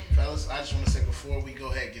I just want to say before we go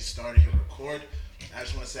ahead and get started and record, I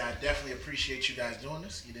just want to say I definitely appreciate you guys doing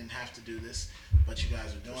this. You didn't have to do this, but you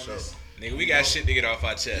guys are doing this. Nigga, we got shit to get off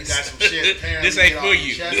our chest. You got some shit. This ain't for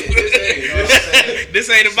you. This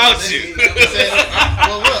ain't about you.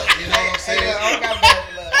 Well, look, you know what I'm saying? I don't got bad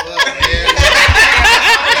blood.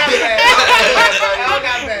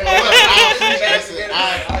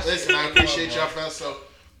 Listen, I appreciate y'all, fellas. So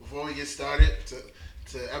before we get started,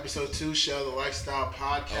 to episode 2, Shell the Lifestyle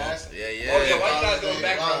Podcast. Yeah. Oh, so why you guys doing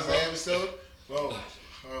background, bro? Episode. Whoa.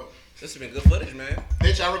 This has been good footage, man.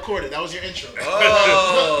 Bitch, I recorded. That was your intro.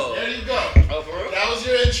 Oh. There you go. Oh, for real? That was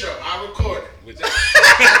your intro. I recorded. I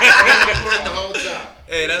recorded the whole time.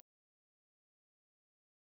 Hey, that's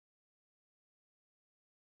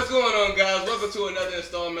What's going on, guys? Welcome to another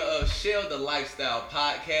installment of Shell the Lifestyle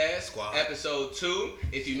Podcast, Squad. Episode 2.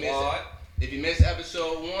 If you missed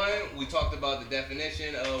episode 1, we talked about the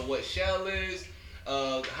definition of what Shell is,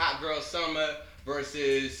 Hot Girl Summer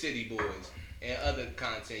versus City Boys, and other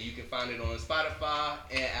content. You can find it on Spotify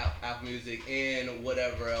and Apple Music and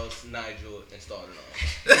whatever else Nigel installed it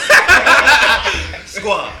on.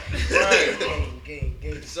 Squad. Right.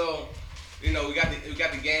 Gang. So, you know, we got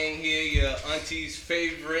the gang here. Your auntie's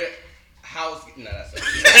favorite house. No, that's not.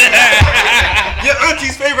 Your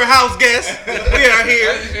auntie's favorite house guest. We are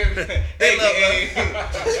here. AKA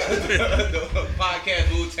the podcast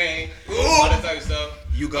Wu-Tang. All that type of stuff.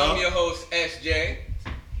 You go. I'm your host SJ.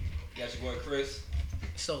 Got your boy Chris.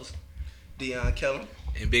 So, Dion Kellum.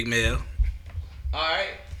 And Big Mel. All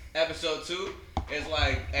right, episode 2 is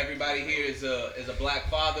like everybody here is a black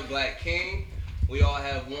father, black king. We all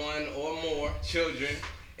have one or more children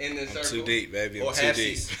in this circle. Too deep, baby. Or I'm too half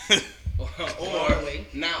deep. or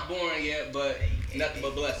not born yet, but nothing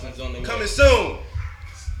but blessings on the way. Coming soon.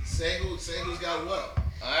 Say who's got what.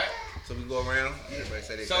 All right. So we go around. Everybody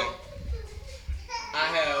say their So thing.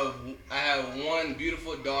 I have one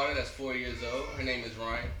beautiful daughter that's 4 years old. Her name is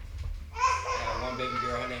Ryan. I have one baby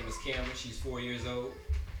girl. Her name is Cameron. She's 4 years old.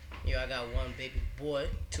 yo, I got one baby boy,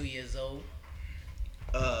 2 years old.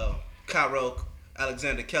 Cairo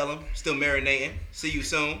Alexander Kellum. Still marinating. See you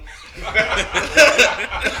soon.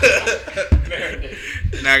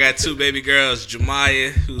 Now I got 2 baby girls,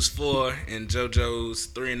 Jemiah, who's 4, and JoJo, who's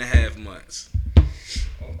 3.5 months. Oh,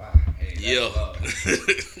 wow. Hey, that's Yeah. love.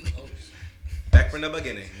 Back from the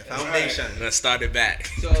beginning. The foundation. Let's start it back.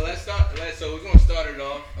 So let's start. So we're gonna start it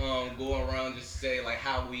off. Go around just say like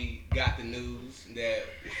how we got the news that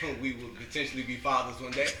we would potentially be fathers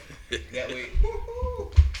one day. That way.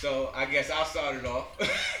 So I guess I'll start it off.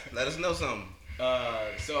 Let us know something.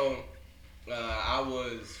 I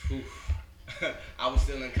was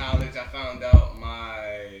still in college. I found out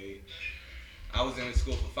I was in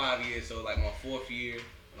school for 5 years, so like my 4th year.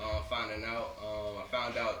 Finding out, I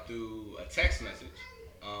found out through a text message.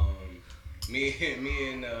 Me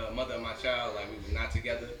and the mother of my child, like we were not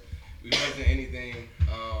together. We wasn't anything.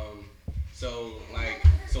 So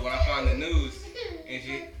when I found the news, and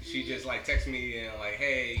she just like texted me and like,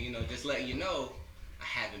 hey, you know, just letting you know, I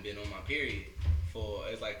haven't been on my period for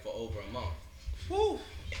over a month. Woo.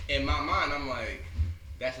 In my mind, I'm like,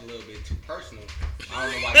 that's a little bit too personal. I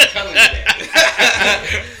don't know why you're telling me that.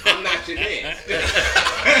 I'm not your man.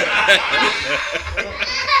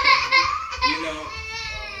 You know?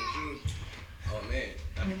 Oh man,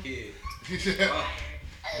 I'm a kid. We got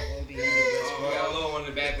a little one in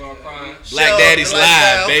the background crying. Black Show Daddy's the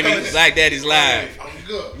live, lifestyle. baby. Black Daddy's live. I'm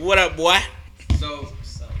good. What up, boy? So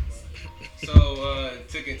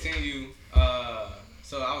to continue,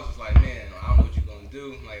 so I was just like, man, I don't know what you're gonna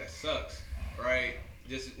do. Like that sucks, right?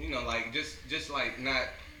 Just you know, like just like not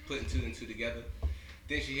putting 2 and 2 together.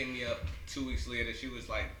 Then she hit me up 2 weeks later. She was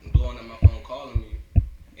like blowing up my phone, calling me,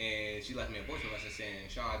 and she left me a voicemail message saying,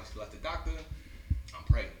 "Sean, I just left the doctor. I'm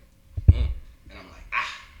pregnant." And I'm like,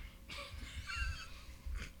 ah.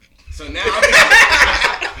 So now I'm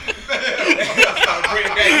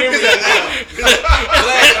bringing back memories.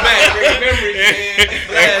 Flashback, bringing memories, man.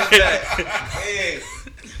 Flashback. Yeah.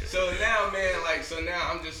 So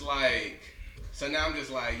now I'm just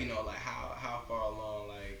like, you know, like how far along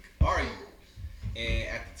like are you? And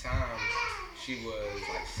at the time she was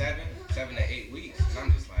like 7 to 8 weeks, and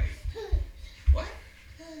I'm just like, what?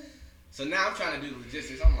 So now I'm trying to do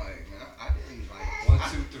logistics. I'm like, man, I didn't like 1,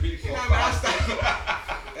 2, 3, 4, 5.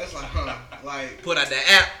 That's like, like Put out the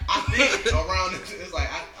app. I think around it's like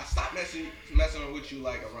I stopped messing with you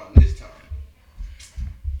like around this time.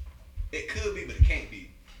 It could be, but it can't be.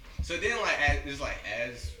 So then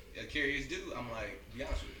as a curious dude, I'm like, be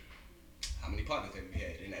honest with you, how many partners have you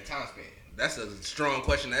had in that time span? That's a strong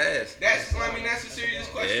question to ask. That's a serious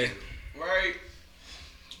question, right?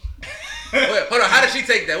 Wait, hold on. How did she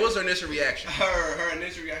take that? What's her initial reaction? Her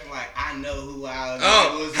initial reaction like, I know who I was.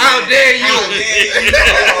 Oh, how dare you? How dare you?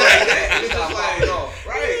 It's just like,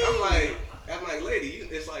 right? I'm like, lady,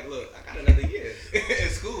 it's like, look, I got another year in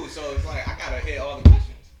school, so it's like I gotta hit all the questions.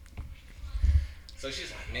 So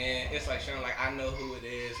she's like, man, it's like Sean, like I know who it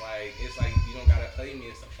is. Like it's like you don't gotta play me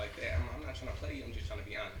and stuff like that. I'm not trying to play you. I'm just trying to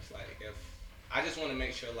be honest. Like if I just want to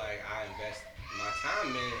make sure like I invest my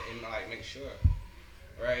time in and like make sure,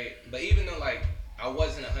 right? But even though like I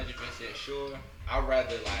wasn't 100% sure, I'd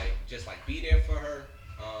rather like just like be there for her.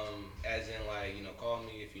 As in like call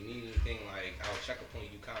me if you need anything. Like I'll check up on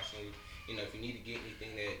you constantly. If you need to get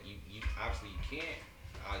anything that you obviously you can't.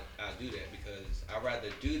 I'll do that because I'd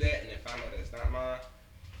rather do that and then find out that it's not mine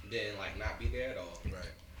than like not be there at all.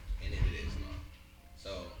 Right. And if it is mine.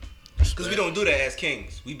 So. Because we don't do that as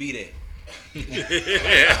kings. We be there.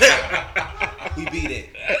 We be there.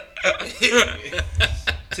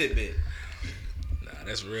 Tidbit. Nah,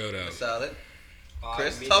 that's real though. Solid.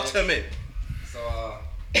 Chris, me talk next. to me. So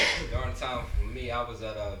during the time for me, I was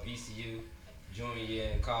at VCU junior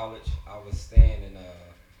year in college. I was staying in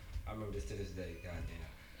I remember this to this day. Goddamn.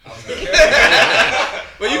 I was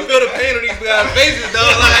But you feel the pain on these guys' faces,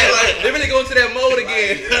 though. Like they really go into that mode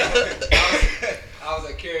again. I was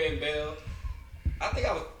at Carrie and Bell. I think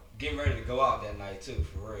I was getting ready to go out that night too,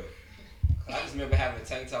 for real. I just remember having a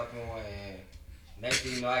tank top on, and next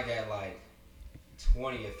thing you know, I got like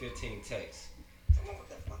 20 or 15 texts. So I'm like, what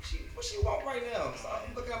the fuck? What she want right now? So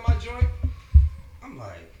I'm looking at my joint. I'm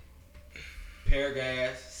like,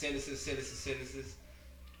 paragraphs, sentences.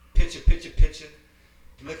 Picture.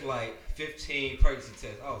 Looked like 15 pregnancy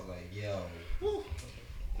tests. I was like, yo. Woo.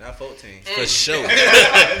 Not 14. For sure.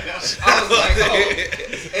 I was like, oh,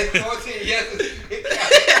 it's 14, yes.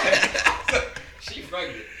 So, she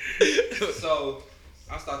pregnant. So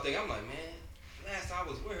I started thinking, I'm like, man, last time I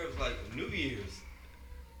was with her, it was like New Year's.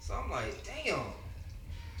 So I'm like, damn.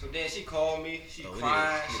 So then she called me, she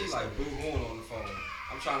crying, she like boo-hooing on the phone.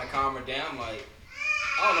 I'm trying to calm her down. I'm like,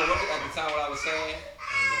 I don't know what at the time what I was saying.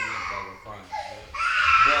 Crying.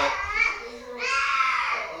 But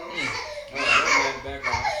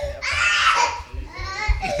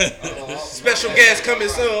Special guest coming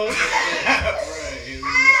soon.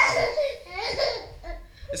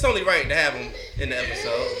 It's only right to have him in the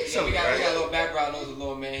episode. So we got a little background noise. A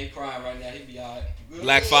little man, he crying right now. He be alright.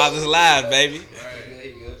 Black Fathers Live, baby. Right.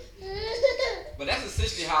 He good. But that's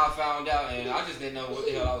essentially how I found out, and I just didn't know what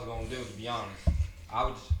the hell I was gonna do. To be honest, I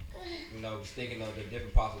was just thinking of the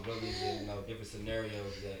different possibilities and different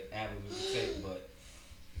scenarios that avenues we could take. But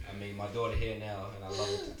I mean, my daughter here now, and I love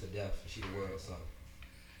her to death. She the world, so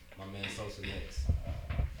my man Sosa next.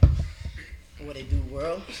 What they do,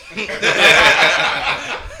 world?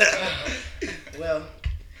 Well,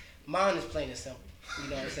 mine is plain and simple. You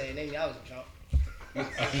know what I'm saying? Maybe I was drunk.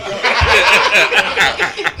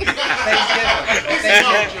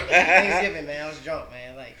 Thanksgiving, man. I was drunk,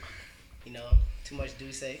 man. Like, too much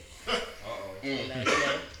do say. And,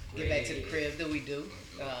 get back to the crib, do we do.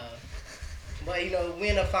 But, we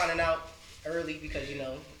ended up finding out early because, I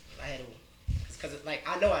had to, because,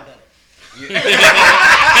 I know I done it. I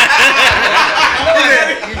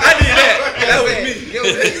did that. That was me.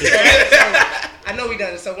 I know we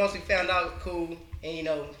done it. So once we found out, cool. And,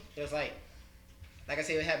 it was like I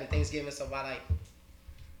said, it happened Thanksgiving. So by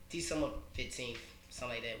December 15th,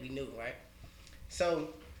 something like that, we knew, right?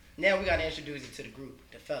 So now we got to introduce it to the group,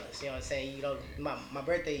 the fellas. You know what I'm saying? My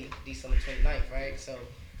birthday, December 29th, right? So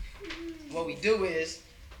what we do is,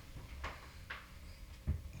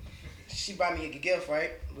 she brought me a gift,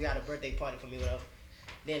 right? We had a birthday party for me, whatever.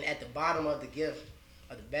 Then at the bottom of the gift,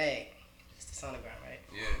 of the bag, it's the sonogram, right?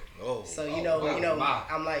 Yeah. Oh. So wow.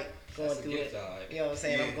 I'm like going That's a through gift, it. all right. You know what I'm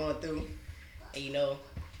saying? Yeah. I'm going through, and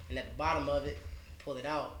and at the bottom of it, pull it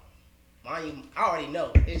out. Mind you, I already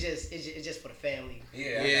know. It's just for the family.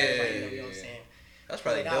 Yeah. Everybody know, you know what I'm saying? That's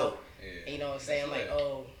Pull probably it dope. out, Yeah. and you know what I'm saying? I'm like, That's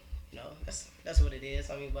oh, that's what it is.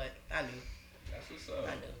 I mean, but I knew. That's what's up.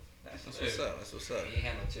 I knew. That's what's up. That's what's up. He ain't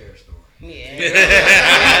had no terror story. Yeah.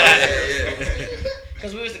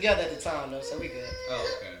 Because we was together at the time, though, so we good. Oh,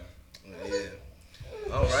 okay.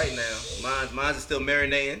 Yeah. All right now. Mine's is still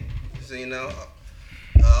marinating. So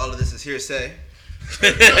all of this is hearsay.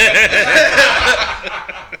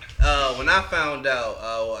 When I found out,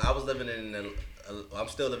 I was living I'm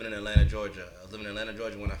still living in Atlanta, Georgia. I was living in Atlanta,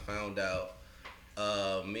 Georgia when I found out.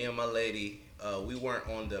 Me and my lady, we weren't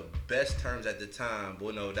on the best terms at the time.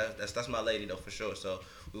 But that's my lady though for sure. So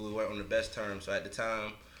we weren't on the best terms. So at the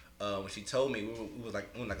time, when she told me, we was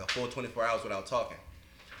like a full 24 hours without talking.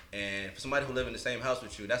 And for somebody who live in the same house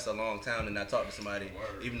with you, that's a long time to not talk to somebody.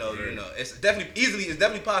 Word. Even though it's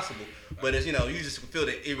definitely possible, but it's you just feel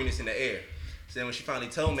the eeriness in the air. So then when she finally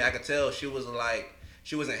told me, I could tell she was like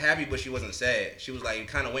she wasn't happy, but she wasn't sad. She was like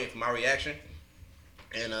kind of waiting for my reaction.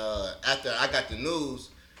 And after I got the news,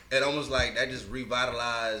 it almost like that just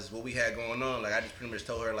revitalized what we had going on. Like I just pretty much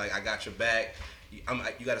told her like I got your back.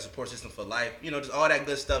 You got a support system for life. Just all that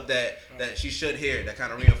good stuff that she should hear. That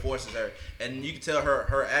kind of reinforces her. And you can tell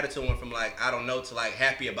her attitude went from like I don't know to like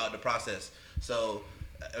happy about the process. So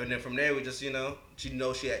and then from there we just she know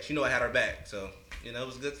I had her back. So it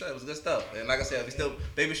was good stuff. It was good stuff. And like I said, we still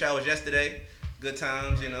baby showers yesterday. Good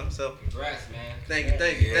times, So Congrats, man. thank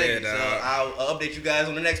you. Yeah, So I'll update you guys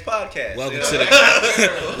on the next podcast. Welcome to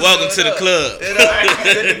the club.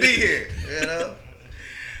 Good to be here.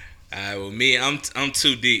 All right, well, me, I'm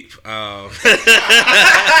too deep. He said,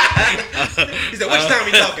 "Which time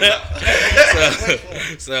we talking about?"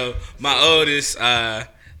 so my oldest, like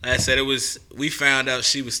I said, we found out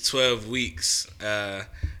she was 12 weeks. I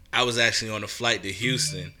was actually on a flight to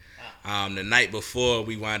Houston. The night before,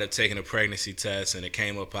 we wound up taking a pregnancy test, and it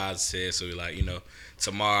came up positive. So we're like,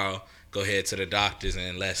 tomorrow, go ahead to the doctors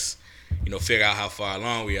and let's, figure out how far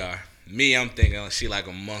along we are. Me, I'm thinking she like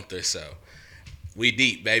a month or so. We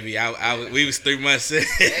deep, baby. We was 3 months in.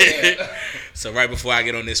 So right before I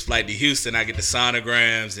get on this flight to Houston, I get the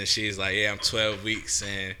sonograms, and she's like, yeah, I'm 12 weeks.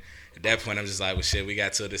 And at that point, I'm just like, well, shit, we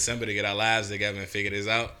got till December to get our lives together and figure this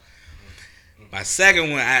out. My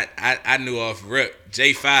second one, I knew off rip.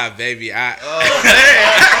 J5, baby.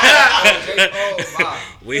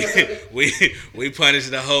 We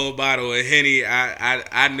punished the whole bottle of Henny.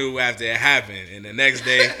 I knew after it happened. And the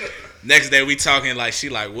next day we talking like she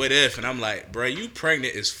like, what if? And I'm like, bro, you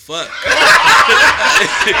pregnant as fuck.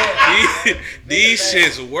 These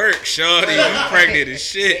shits work, shorty. You pregnant as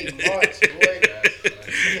shit.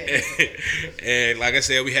 And like I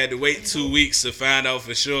said, we had to wait 2 weeks to find out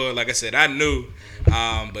for sure. Like I said, I knew,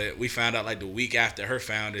 but we found out like the week after her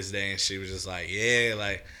Founders Day, and she was just like, yeah,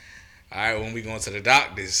 like, all right, when we going to the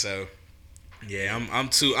doctors. So yeah, I'm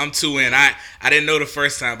two in. I didn't know the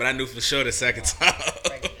first time, but I knew for sure the second time.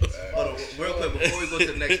 Hold on, real quick before we go to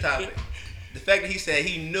the next topic, the fact that he said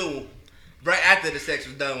he knew right after the sex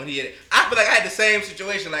was done when he had it. I feel like I had the same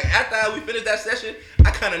situation. Like after we finished that session, I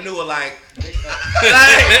kind of knew it. Like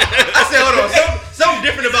I said, hold on, something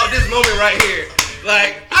different about this moment right here.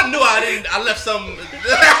 Like I knew I left some.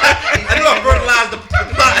 I knew I fertilized the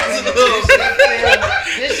pots a little.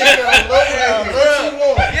 This shit a little too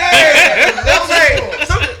warm. Yeah, I was like,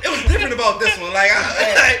 it was different about this one. Like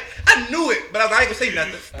I knew it, but I ain't gonna say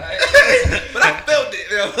nothing. But I felt it.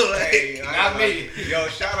 Hey, Not me. Yo,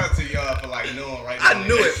 shout out to y'all for like knowing right now. I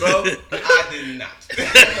knew it, bro. I did not.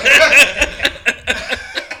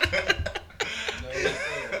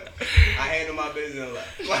 I handled my business and left.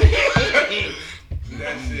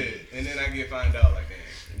 That's it. And then I get find out like that.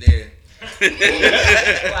 Yeah.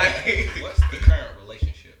 Like, what's the current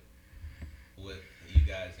relationship with you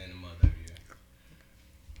guys and the mother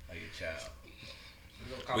of your child?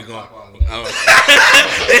 We going. We gonna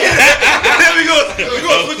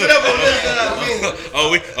switch it up on this.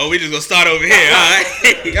 We just gonna start over here. All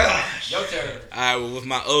right. Gosh. Your turn. All right. Well, with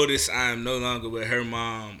my oldest, I am no longer with her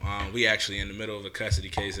mom. We actually in the middle of a custody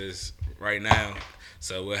cases right now,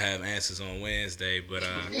 so we'll have answers on Wednesday. But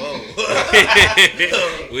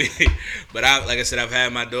like I said, I've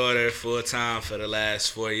had my daughter full time for the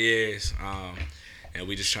last 4 years, and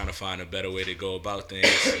we just trying to find a better way to go about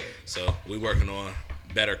things. So we working on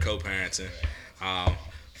better co-parenting.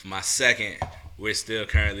 For my second, we're still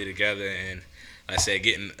currently together, and like I said,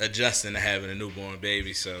 adjusting to having a newborn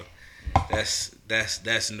baby. So that's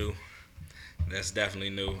new. That's definitely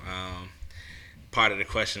new. Part of the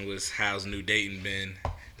question was how's new dating been.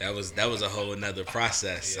 That was a whole another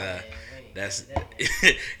process. That's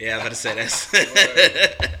yeah. I was about to say that's.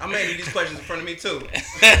 I'm handing these questions in front of me too. What's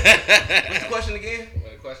the question again?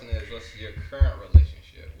 Well, the question is, what's your current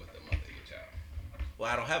relationship with the mother of your child? Well,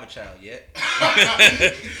 I don't have a child yet.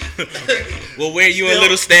 Well, where you and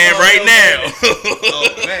Little stand right now?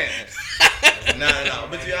 Oh man. No.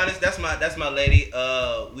 But to be honest, that's my lady.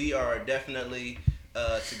 We are definitely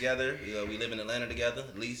together. We live in Atlanta together.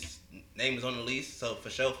 Lease name is on the lease, so for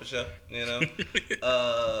sure.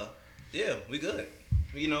 Yeah, we good.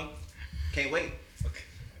 Can't wait.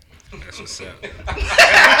 That's what's up.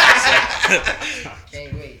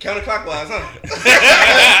 Can't wait. Counterclockwise, huh?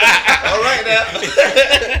 All right now.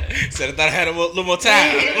 Said I thought I had a little more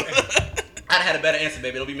time. I'd have had a better answer,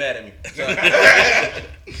 baby. Don't be mad at me.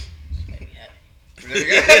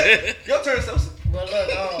 Your turn, Sosa. Well,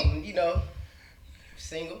 look,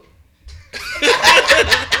 single.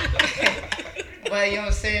 But you know what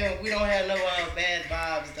I'm saying? We don't have no bad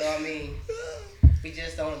vibes, though. I mean, we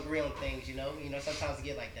just don't agree on things, you know? Sometimes it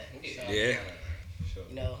get like that. So, Yeah. Sure.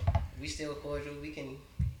 We still cordial. We can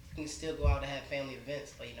still go out and have family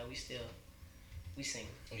events, but, we sing.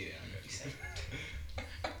 Yeah. We sing.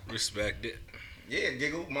 Respect it. Yeah,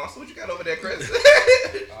 giggle monster. What you got over there, Chris?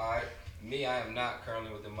 Alright. Me, I am not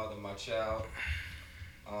currently with the mother of my child.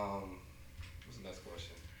 What's the next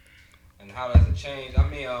question? And how does it change? I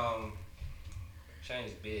mean,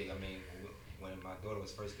 change big. I mean, when my daughter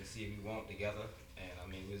was first conceived, we weren't together. And I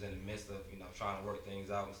mean, we was in the midst of, trying to work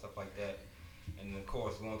things out and stuff like that. And of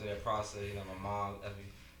course, going through that process, my mom,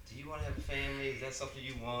 do you want to have a family? Is that something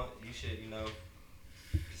you want? You should,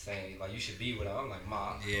 saying like you should be with her. I'm like,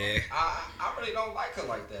 Mom, Yeah. I really don't like her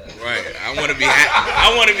like that. Right. I want to be.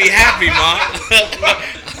 I want to be happy, Mom.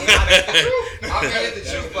 I mean, it's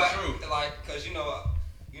the truth, but like, cause you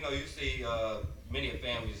see many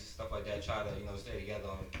families stuff like that try to stay together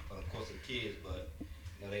on the course of the kids, but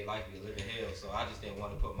they like to live in hell. So I just didn't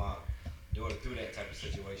want to put my daughter through that type of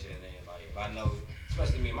situation. And like, if I know,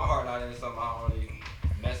 especially me, my heart not into something I don't really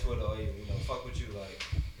mess with or even fuck with you, like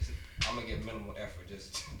I'm gonna get minimal effort.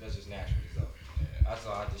 That's just naturally. So that's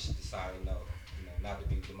why I just decided not to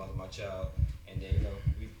be the mother of my child, and then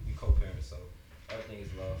we co-parents, so everything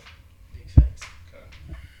is love. Big facts.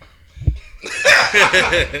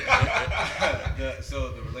 So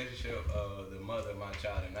the relationship of the mother of my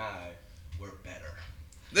child and I, we're better.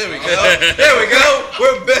 There we go. There we go.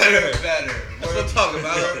 We're better. We're better. That's what I'm talking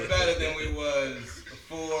about. We're better than we was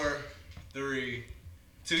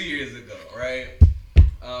 2 years ago, right?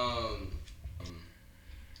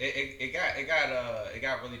 It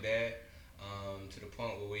got really bad to the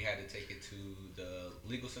point where we had to take it to the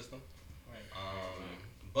legal system. Right.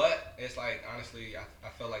 But it's like, honestly, I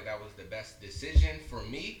felt like that was the best decision for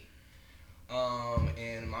me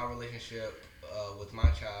in my relationship with my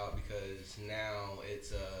child, because now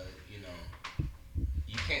it's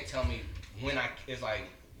you can't tell me when I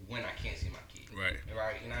can't see my kid. Right.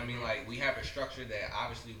 Right. You know what I mean? Like, we have a structure that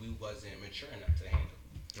obviously we wasn't mature enough to handle.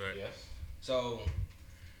 Right. Yes. So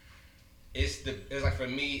it's like, for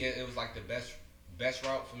me, it was like the best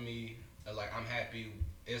route for me. Like, I'm happy.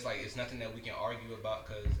 It's like, it's nothing that we can argue about,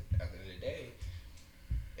 because at the end of the day,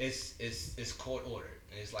 it's court ordered.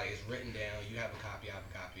 It's like, it's written down. You have a copy. I have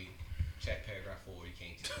a copy. Check paragraph 4. You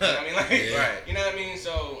can't tell. You know what I mean? Like, Right. You know what I mean?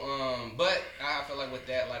 So, but I feel like with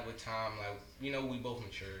that, like with time, like, we both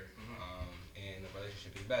mature, and the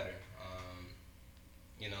relationship is better.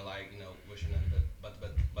 Wishing nothing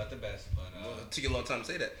but the best. But It took you a long time to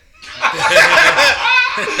say that.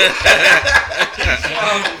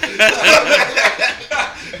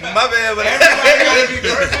 My bad, but everybody gotta be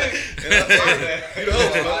perfect.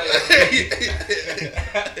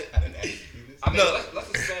 I mean, let's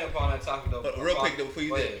expand upon that topic though. Real quick though, before you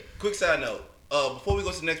Go do, ahead. quick side note. Before we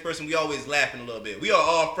go to the next person, we always laughing a little bit. We are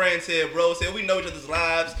all friends here, bro. So we know each other's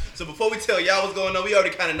lives. So before we tell y'all what's going on, we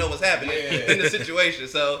already kind of know what's happening in the situation.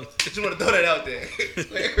 So just want to throw that out there.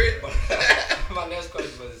 My next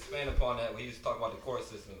question was expand upon that when you was talking about the court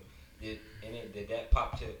system. Did that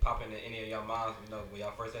pop into any of y'all minds? When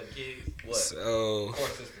y'all first had kids? What? So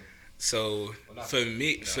Court system.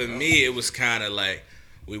 for me, it was kind of like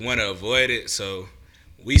we want to avoid it. So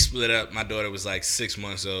we split up. My daughter was like 6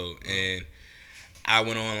 months old, and I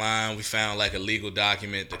went online. We found like a legal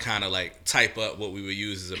document to kind of like type up what we would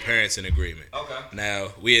use as a parenting agreement. Okay.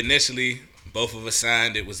 Now, we initially, both of us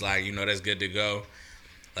signed it, was like, that's good to go.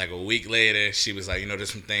 Like a week later, she was like,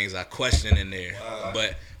 there's some things I question in there.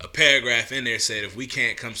 But a paragraph in there said if we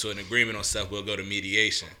can't come to an agreement on stuff, we'll go to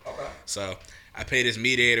mediation. Okay. So I paid this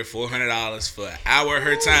mediator $400 for an hour of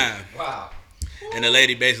her time. Wow. And the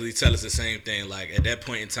lady basically tell us the same thing. Like, at that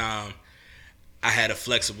point in time, I had a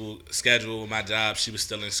flexible schedule with my job. She was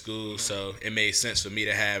still in school, so it made sense for me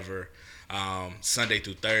to have her Sunday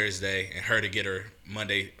through Thursday, and her to get her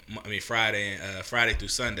Friday through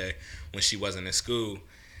Sunday when she wasn't in school.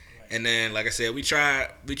 And then, like I said, we tried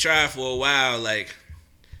for a while, like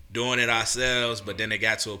doing it ourselves, but then it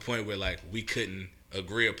got to a point where like we couldn't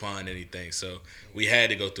agree upon anything, so we had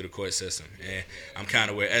to go through the court system. And I'm kind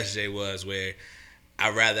of where SJ was, where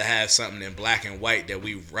I'd rather have something in black and white that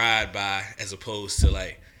we ride by, as opposed to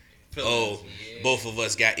like, both of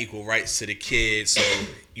us got equal rights to the kids, so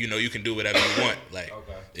you can do whatever you want. Like,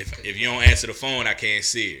 if you don't answer the phone, I can't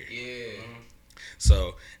see her. Yeah.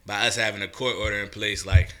 So by us having a court order in place,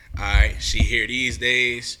 like, all right, she here these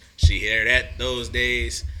days, she here those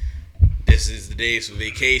days. This is the days for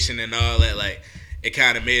vacation and all that. Like, it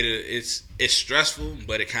kind of made it. It's stressful,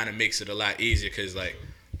 but it kind of makes it a lot easier because like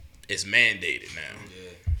it's mandated now.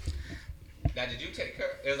 Now, did you take her?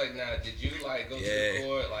 It was like, now, did you like go to Yeah. the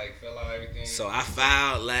court, like fill out everything? So I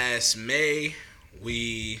filed last May.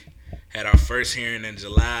 We had our first hearing in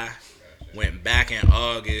July. Went back in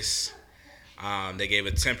August. They gave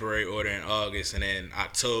a temporary order in August, and then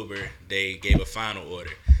October they gave a final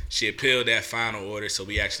order. She appealed that final order, so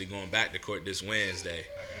we actually going back to court this Wednesday.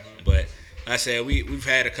 But like I said, we've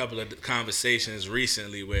had a couple of conversations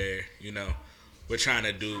recently where we're trying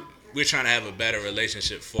to have a better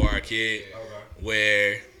relationship for our kid,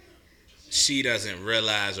 where she doesn't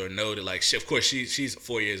realize or know that, like, of course she's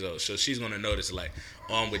 4 years old, so she's gonna notice, like,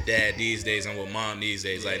 oh, I'm with dad these days, I'm with mom these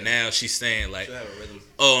days. Like, now she's saying, like, She'll have a rhythm.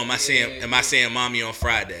 oh, am I seeing mommy on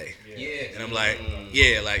Friday? Yeah. And I'm like,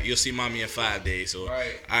 yeah, like, you'll see mommy in 5 days. Or,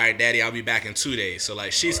 Right. all right, daddy, I'll be back in 2 days. So,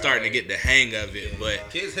 like, she's starting to get the hang of it. But,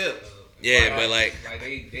 Kids hip. yeah, but, like,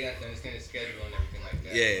 they have to understand the schedule and everything like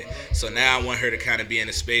that. yeah. So now I want her to kind of be in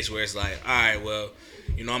a space where it's like, all right, well,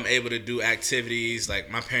 I'm able to do activities.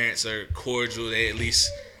 Like, my parents are cordial. They at least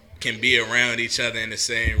can be around each other in the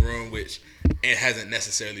same room, which it hasn't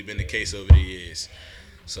necessarily been the case over the years.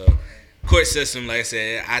 So, court system, like I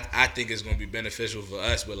said, I think it's going to be beneficial for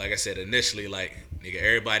us. But like I said, initially, like, nigga,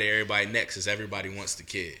 everybody next is everybody wants the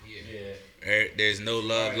kid. Yeah. There's no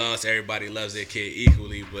love lost. Everybody loves their kid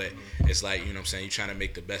equally. But it's like, you know what I'm saying, you're trying to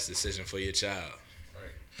make the best decision for your child.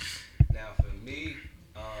 Right. Now, for me,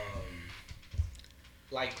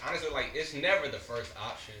 like, honestly, like, it's never the first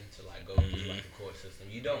option to, like, go through, like, the court system.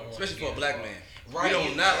 You don't want Especially to for a black man. Right. We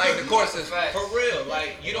do not like the court system. For real,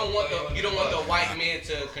 like, you don't want the white man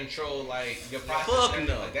to control, like, your process. Fuck and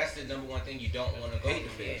everything. no. Like, that's the number one thing you don't want to go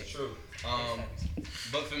through. It's true.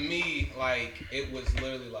 But for me, like, it was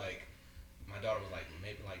literally like my daughter was like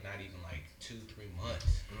maybe like not even like 2-3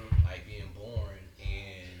 months, like being born,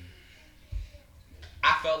 and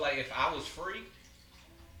I felt like if I was free,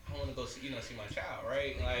 I want to go see my child,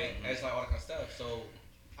 right? Like that's like all that kind of stuff. So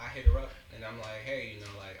I hit her up and I'm like, hey,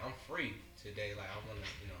 like I'm free today, like I want to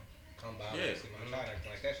come by and see my child and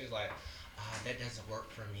everything like that. She's like, that doesn't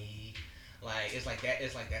work for me. Like it's like that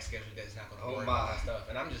schedule that's not gonna work and all that stuff.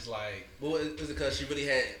 And I'm just like, Well, is it because she really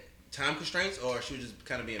had time constraints, or she was just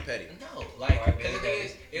kind of being petty? no, like because the thing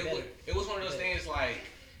is, it was one of those things like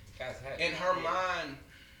in her mind,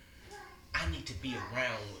 I need to be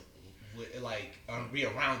around with like be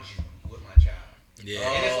around you with my child. Yeah.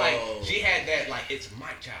 And it's like she had that like it's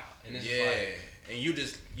my child, and it's like. And you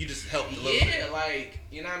just helped a little bit. Yeah, like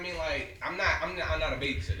you know what I mean. Like I'm not a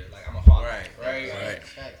babysitter. Like I'm a father. Right.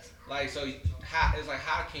 Like so,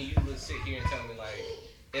 how can you just sit here and tell me like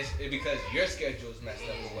it's because your schedule is messed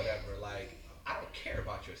up or whatever? Like I don't care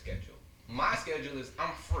about your schedule. My schedule is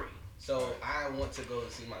I'm free, so I want to go and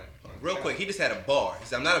see my Real child. quick, he just had a bar. He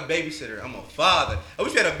said, I'm not a babysitter, I'm a father. I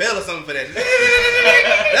wish we had a bell or something for that.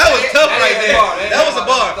 That was tough right there. That was a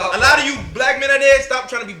bar. A lot of you black men out there, stop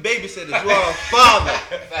trying to be babysitters. You are a father.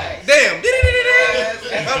 Damn.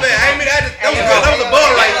 My bad. I ain't mean that. That was a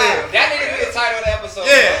bar right there. That need to be the title of the episode.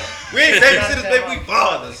 Yeah. We ain't babysitters, baby. We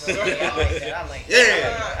fathers. I like that. I like that.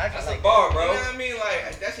 Yeah. That's a bar, bro. You know what I mean?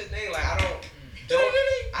 Like that's the thing. Like I don't feel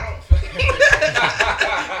I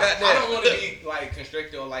don't want to be like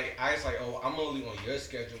constricted or like I just like I'm only on your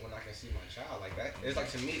schedule when I can see my child like that. It's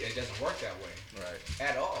like to me it doesn't work that way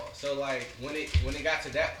at all. So like when it got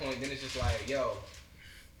to that point, then it's just like yo,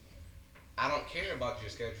 I don't care about your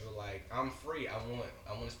schedule. Like I'm free. I want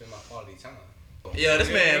to spend my quality time. Yeah, this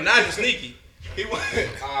man, Nigel sneaky. He was.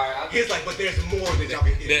 Alright, He's like, but there's more that y'all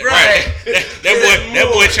can get. Right. That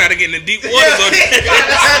boy trying to get in the deep waters on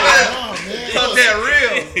that. Talk that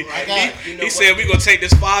real. He said we gonna take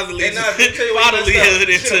this fatherlyhood into deep Put waters.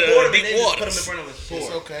 him in front of us.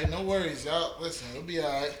 It's okay, no worries, y'all. Listen, it'll be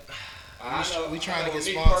alright. We trying to get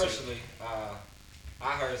me sponsored. Personally,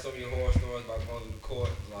 I heard so many horror stories about going to the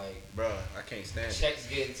court, like Bruh, I can't stand it. checks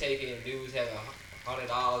getting taken and dudes having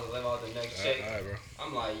 $100 to live out the next check. All right, bro.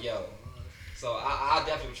 I'm like, yo. So I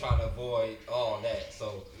definitely try to avoid all that.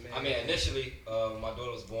 So I mean, initially, when my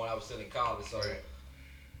daughter was born, I was still in college. So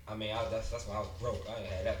I mean, that's why I was broke. I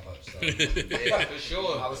didn't have that much. So Yeah, for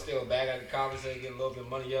sure. I was still back at the college and getting a little bit of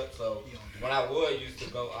money up. So when I used to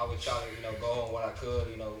go, I would try to go home when I could.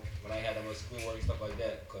 When I had that much schoolwork and stuff like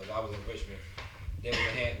that, because I was in Richmond. They was in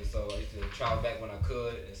Hampton, so I used to travel back when I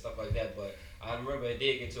could and stuff like that. But I remember it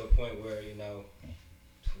did get to a point where it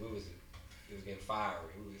was getting fiery.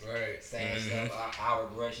 We was saying stuff. I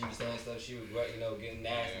regret. She was saying stuff. She regret. Getting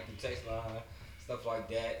nasty through text line, stuff like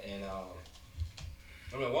that. And I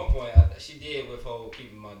mean, at one point, she did withhold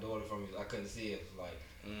keeping my daughter from me. I couldn't see it. Like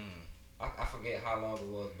I forget how long it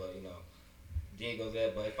was, but did go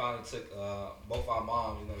there. But it finally took both our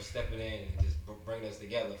moms, stepping in and just bringing us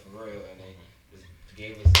together for real, and they just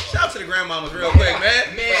gave us. Shout out to the grandmamas real quick, man.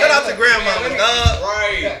 Shout out to grandmamas, dog.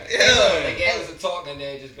 Right. They gave us a talk and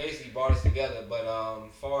then just basically brought us together. But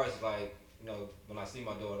as far as like, you know, when I see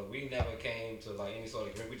my daughter, we never came to like any sort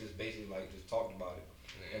of agreement. We just basically like just talked about it.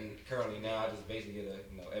 And currently now I just basically get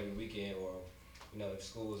every weekend or, if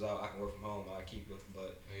school's out, I can work from home. I keep it.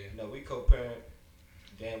 But we co-parent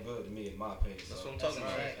damn good to me, in my opinion. That's what I'm talking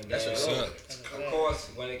about. And That's then, what's up. Of course,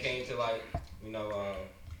 when it came to like,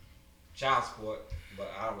 child support,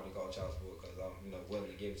 but I don't really call it child support because I'm, willing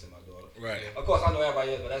to give it to my daughter. Right. Of course, I know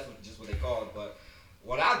everybody else, but that's just what they call it. But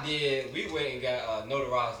what I did, we went and got a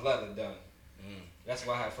notarized letter done. That's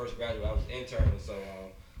why I had first graduate. I was interning, so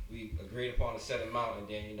we agreed upon a set amount, and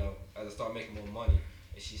then as I started making more money,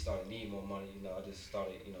 and she started needing more money, I just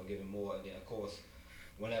started giving more, and then of course,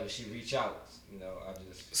 whenever she reach out, I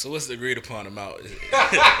just. So what's the agreed upon amount? Why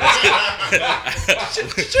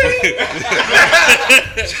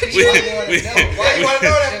you want to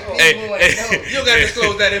know that for? Hey, You don't gotta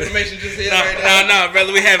disclose that information just here right now. No,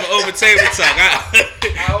 brother. We have an over table talk.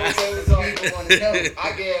 I always say this all people want to know.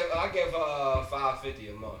 I give $550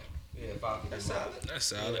 a month. Yeah, $550 a month. That's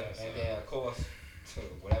solid. Yeah, and then of course,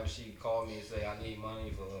 whenever she called me and say I need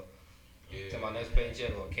money for to my next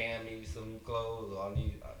paycheck, or Cam needs some new clothes, or I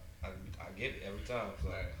get it every time. So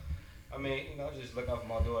I mean, just look out for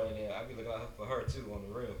my daughter, and then I be looking out for her too on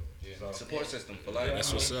the real. Yeah. So, Support system for life.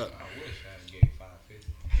 That's what's up. I wish I gave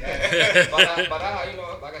 550. but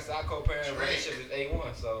I like I said, I co-parent relationship is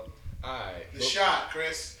A1. So Alright. The shot,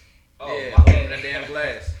 Chris. oh, Yeah, my open bad. that damn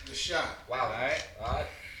glass. The shot. Wow. All right.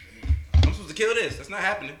 I'm supposed to kill this. That's not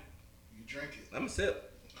happening. You drink it. I'm a sip.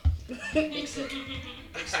 You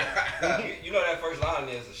know that first line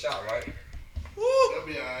is a shot, right? Woo! That'll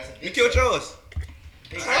be alright. You killed yours.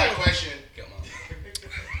 I got a question. Kill my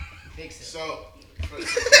Fix it. So, for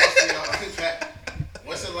most of y'all,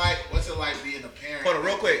 what's it like being a parent? Hold on,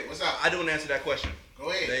 real quick. What's up? I do want to answer that question. Go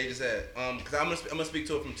ahead. That you just had. Because I'm gonna speak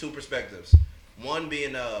to it from two perspectives. One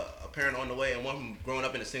being a parent on the way, and one from growing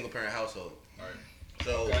up in a single parent household. Alright.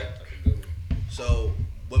 So, Okay. That's a good one. so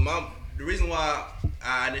with the reason why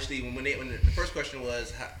I initially when the first question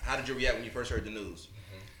was how did you react when you first heard the news?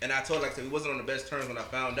 And I told her, like I said, we wasn't on the best terms when I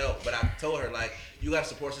found out, but I told her, like, you got a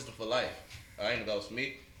support system for life. I ain't know that was for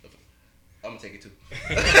me. I'm gonna take it too.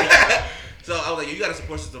 So I was like, you got a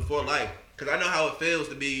support system for life. Because I know how it feels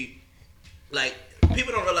to be, like,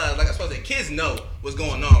 people don't realize, like I was supposed to say, kids know what's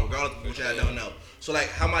going on, regardless of which I don't know. So, like,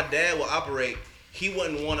 how my dad will operate, he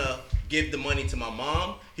wouldn't want to give the money to my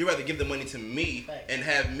mom. He'd rather give the money to me and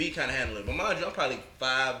have me kind of handle it. But mind you, I'm probably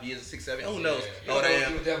 5 years, 6, 7, who knows how old I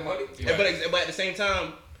am. With that money? Yeah, but at the same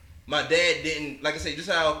time, my dad didn't, like I said, just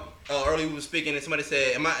how earlier we were speaking and somebody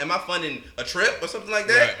said, am I funding a trip or something like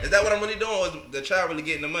that? Right. Is that what I'm really doing, or is the child really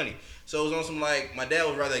getting the money? So it was on some, like, my dad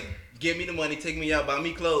would rather give me the money, take me out, buy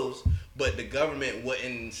me clothes, but the government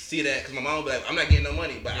wouldn't see that because my mom would be like, I'm not getting no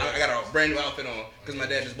money, but I got a brand new outfit on because my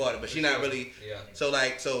dad just bought it, but she not really. Yeah.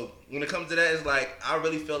 So when it comes to that, it's like, I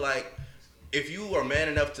really feel like if you are man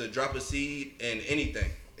enough to drop a seed in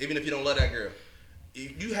anything, even if you don't love that girl,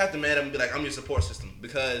 you have to man up and be like, I'm your support system,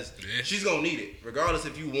 because she's gonna need it, regardless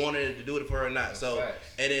if you wanted to do it for her or not. So,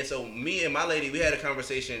 and then so me and my lady, we had a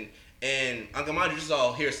conversation, and Uncle Mind, this is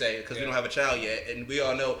all hearsay because we don't have a child yet, and we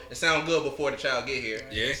all know it sounds good before the child get here.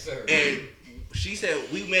 Yeah. Yes, sir. And she said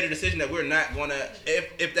we made a decision that we're not gonna,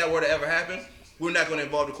 if that were to ever happen, we're not gonna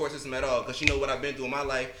involve the court system at all, because she know what I've been through in my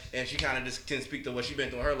life, and she kind of just can speak to what she's been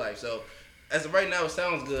through in her life. So. As of right now, it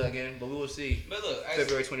sounds good again, but we will see. But look,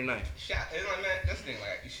 February 29th. man, that's the thing.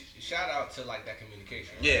 Like, shout out to like that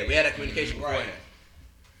communication. Right? Yeah, we had that communication beforehand.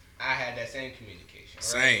 I had that same communication. Right?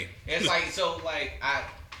 Same. It's like I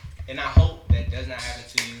hope that does not happen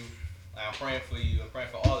to you. I'm praying for you. I'm praying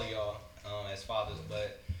for all of y'all as fathers.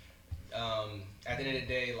 But at the end of the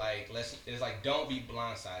day, like it's like don't be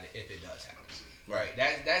blindsided if it does happen. Right.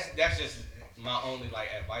 That's just my only like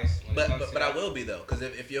advice. When it comes to but I will be though, because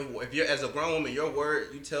if you're as a grown woman, your word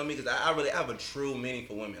you tell me, because I really have a true meaning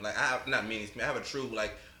for women. Like I have a true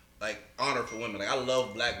like honor for women. Like I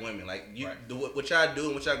love black women. Like you, what y'all do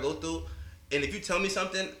and what y'all go through. And if you tell me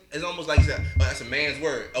something, it's almost like you said, oh, that's a man's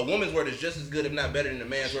word. A woman's word is just as good, if not better, than a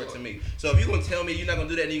man's word to me. So if you're gonna tell me you're not gonna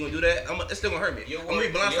do that and you're gonna do that, it's still gonna hurt me. I'm gonna be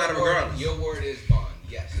blindsided regardless. Your word is bond.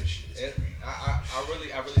 Yes. I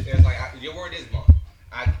really, it's like your word is bond.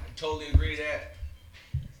 I totally agree to that.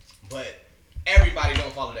 But everybody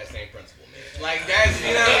don't follow that same principle, man. Like that's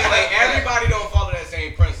like everybody don't follow that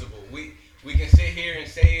same principle. We can sit here and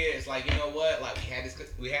say it. It's like, you know what? Like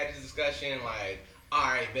we had this discussion. Like, all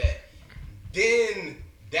right, bet. Then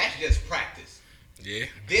that's just practice. Yeah.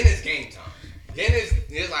 Then it's game time. Then it's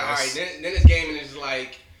like, all right. Then it's game, and it's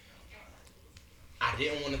like I I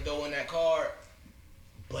didn't want to throw in that card,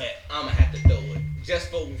 but I'm gonna have to throw it just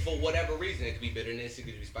for whatever reason. It could be bitterness, it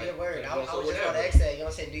could be spite. Yeah, word. I was just whatever. about to ask that. You know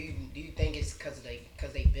what I'm saying? Do you think it's because they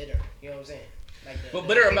bitter? You know what I'm saying? Like But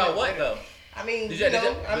bitter about what though? I mean, Did you you-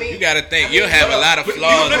 know, I mean, You gotta think. I mean, You'll have a lot of But you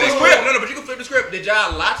flaws. can flip the in- script. No, but you can flip the script. Did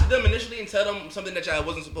y'all lie to them initially and tell them something that y'all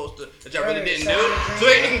wasn't supposed to, that y'all really Right, didn't so do? the So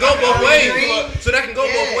it can go both dream- ways. So that can go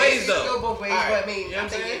yeah, both ways it though. can go both ways, Alright, but I mean, you know what I'm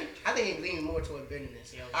saying? I think it leans more toward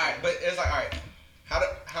bitterness. You know what I'm Alright, but it's like, alright,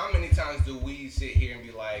 how many times do we sit here and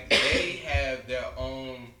be like, they have their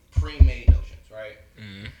own pre-made notions, right?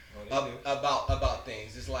 About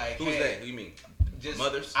things. It's like, Who's hey, that? Who you mean? Just,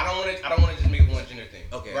 Mothers? I don't want to just make one gender thing.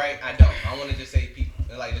 Okay. Right? I don't. I want to just say people,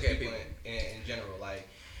 like just Okay, people people. in general. Like,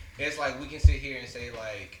 it's like we can sit here and say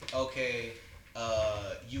like, okay,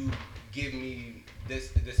 you give me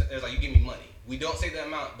this. It's like you give me money. We don't say the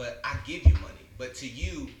amount, but I give you money. But to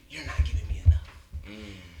you, you're not giving me enough.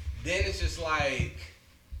 Then it's just like,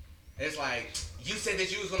 it's like, you said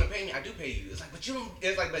that you was gonna pay me. I do pay you. It's like, but you don't.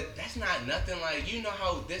 It's like, but that's not nothing. Like, you know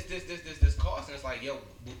how this costs, and it's like, yo,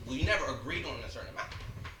 we never agreed on a certain amount,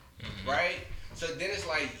 right? So then it's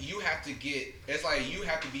like you have to get. It's like you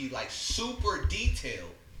have to be like super detailed.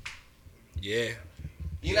 Yeah.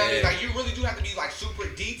 You know what I mean? Yeah. Like you really do have to be like super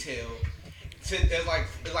detailed. It's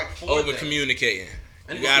like for Over them. communicating.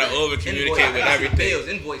 You Invoice gotta me. over Invoice communicate me. with everything. Bills,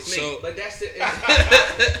 invoice me. So But that's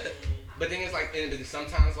it. But then it's like, and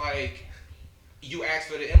sometimes like you ask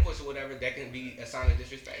for the invoice or whatever, that can be a sign of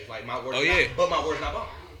disrespect. It's like my word, Oh, yeah. but my word's not bond.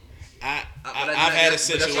 I've had a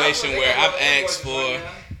situation where I've asked for.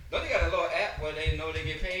 Don't they got a little app where they know they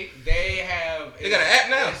get paid? They have. They got an app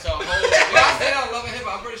now. It's a whole. I said I love hip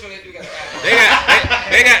hop. I'm pretty sure they do got an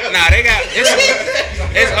app. They got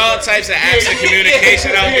it's all types of apps of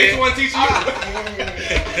communication out Here, there. one teach you.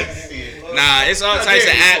 Nah, it's all types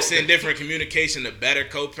of apps and different communication to better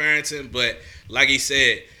co-parenting. But like he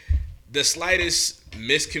said, the slightest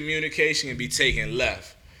miscommunication can be taken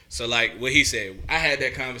left. So like what he said, I had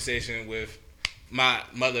that conversation with my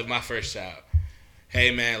mother of my first child.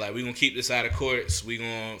 Hey man, like we gonna keep this out of courts. We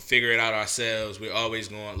gonna figure it out ourselves. We're always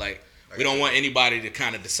going we don't want anybody to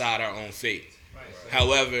kind of decide our own fate.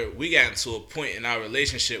 However, we got to a point in our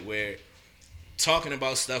relationship where talking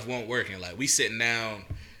about stuff won't working. Like we sitting down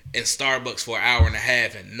in Starbucks for an hour and a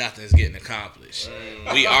half and nothing's getting accomplished.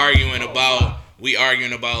 We arguing about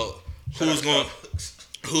who's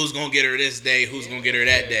gonna get her this day, who's gonna get her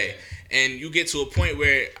that day, and you get to a point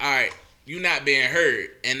where all right, you not being heard.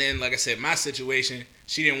 And then like I said, my situation,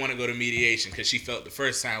 she didn't want to go to mediation because she felt the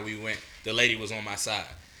first time we went, the lady was on my side.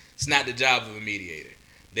 It's not the job of a mediator.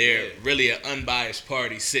 They're really an unbiased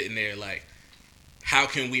party sitting there like, how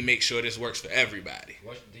can we make sure this works for everybody?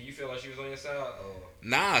 Do you feel like she was on your side? Or?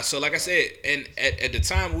 Nah, so like I said, and at the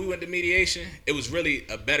time we went to mediation, it was really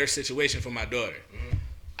a better situation for my daughter.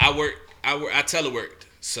 I teleworked,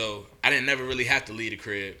 so I didn't never really have to leave the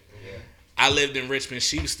crib. Yeah. I lived in Richmond.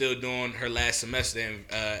 She was still doing her last semester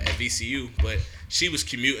at VCU, but she was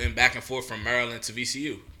commuting back and forth from Maryland to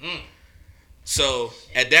VCU. So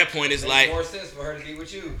at that point, it's Makes like more sense for her to be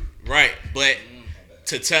with you. right, but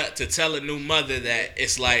to tell a new mother that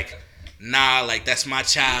it's like, nah, like that's my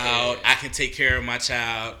child. I can take care of my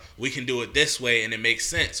child. We can do it this way, and it makes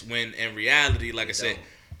sense. When in reality, like I said,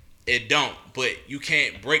 it don't. But you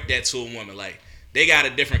can't break that to a woman. Like they got a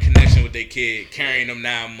different connection with their kid, carrying them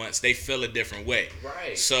 9 months. They feel a different way.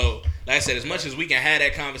 Right. So, like I said, as much as we can have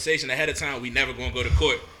that conversation ahead of time, we never gonna go to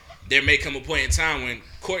court. There may come a point in time when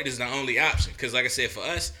court is the only option. Because, like I said, for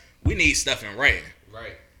us, we need stuff in writing.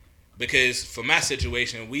 Right. Because for my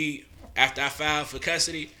situation, after I filed for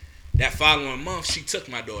custody, that following month, she took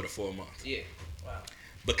my daughter for a month. Yeah.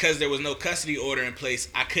 Because there was no custody order in place,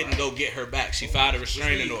 I couldn't go get her back. She filed a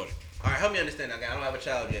restraining order. All right, help me understand that, guy. I don't have a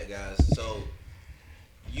child yet, guys. So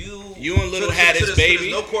you and Little had his baby.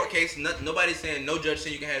 There's no court case. Nobody's saying, no judge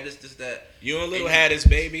saying you can have this, that. You and Little had his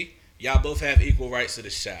baby. Y'all both have equal rights to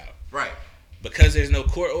this child. Right. Because there's no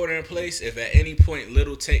court order in place, if at any point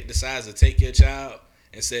Little decides to take your child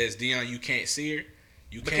and says, Dion, you can't see her,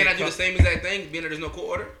 But can I do the same exact thing, being that there's no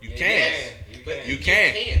court order? You can. But You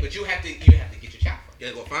can. But you have to get your child first. You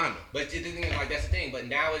gotta go find them. But the thing is, like, that's the thing. But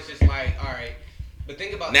now it's just like, all right. But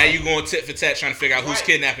think about Now you going tit for tat trying to figure out who's Right.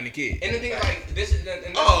 kidnapping the kid. And the thing is, like, this is.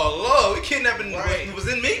 And Oh, Lord, we kidnapping Right. was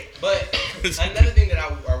in me? But another thing that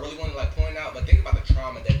I really want to like point out, but think about the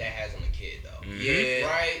trauma that has on the kid, though. Yeah.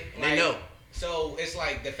 Right? They know. So it's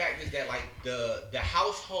like the fact is that like the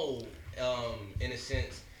household, in a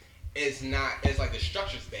sense, is not. It's like the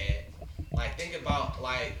structure's bad. Like think about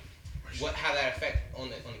like how that affect on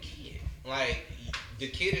the kid. Like the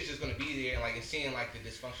kid is just gonna be there and like and seeing like the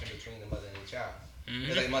dysfunction between the mother and the child.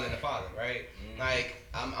 It's like mother and the father, right? Like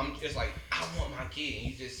I'm just like I want my kid,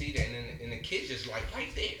 and you just see that, and the kid's just like right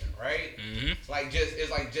there, right? Like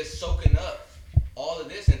it's like just soaking up all of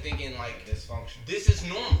this and thinking like Dysfunction. this is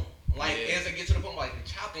normal. Like as it gets to the point like the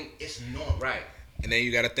child think it's normal, Right. And then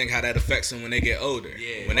you got to think how that affects them when they get older.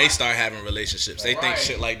 Yeah. When they start having relationships, they think Right.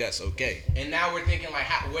 shit like that's okay. And now we're thinking like,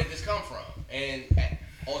 where did this come from? And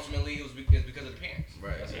ultimately, it was because of the parents.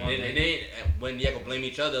 Right. That's And one then, thing. when y'all gonna blame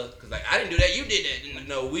each other, cause like I didn't do that, you did that.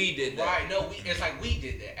 No, we did that. Right? No, it's like we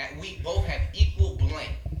did that. We both have equal blame,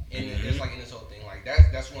 and it's like in this whole thing. Like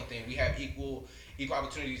that's one thing. We have equal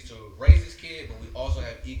opportunities to raise this kid, but we also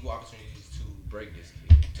have equal opportunities to Break this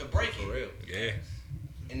kid. break it. For real. Yeah.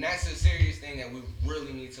 And that's a serious thing that we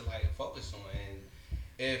really need to like focus on. And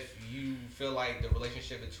if you feel like the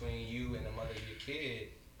relationship between you and the mother of your kid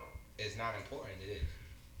is not important, it is.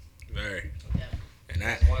 Very. Yeah. And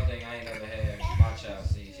that. That's one thing I ain't never had my child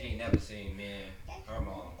see. She ain't never seen me and her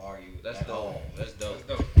mom argue. That's at dope. all. That's dope.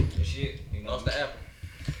 That's dope. The shit, you know. Lost the apple.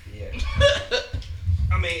 Yeah.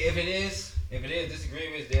 I mean, if it is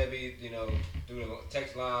disagreements, they'll be, you know, through the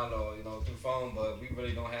text line or, you know, through phone, but we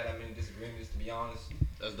really don't have that many disagreements, to be honest.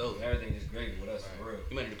 That's dope. Everything is great with us, for real.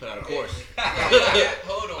 You might need to put out a course.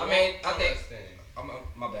 Hold on. I mean, I one think- last thing.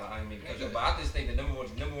 My bad, I didn't mean to cut you off, but I just think the number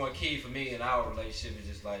one key for me in our relationship is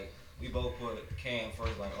just like we both put Cam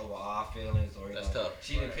first, like over our feelings or you That's know. tough.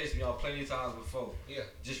 She done pissed me off plenty of times before. Yeah.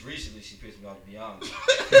 Just recently, she pissed me off, to be honest.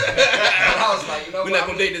 But I was like, you know We're what? not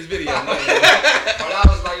gonna date this video. But I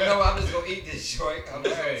was like, you know what? I'm just gonna eat this joint. I'm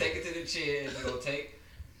just gonna take it to the chin. And, you know,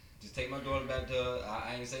 take my daughter back to her.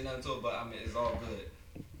 I ain't say nothing to her, but I mean, it's all good.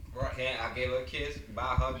 Right. I gave her a kiss, buy a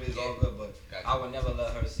hug, it's all good, but Gotcha. I would never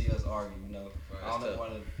let her see us argue, you know. Right, I don't that's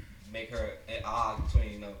want to make her at odds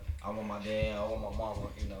between, you know, I want my dad, I want my mama,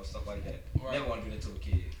 you know, stuff like that. Right. Never want to do that to a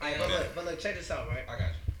kid. Alright, but look, check this out, right? I got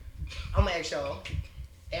you. I'm gonna ask y'all,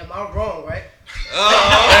 am I wrong, right?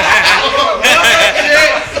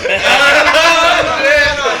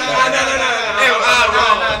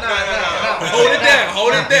 Hold it down.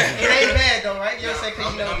 Hold it down. It ain't bad though, right? You know what I'm saying?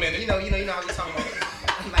 Cause I'm in it. you know how we talking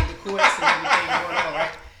about like the courts and everything going on,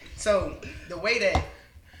 right? So the way that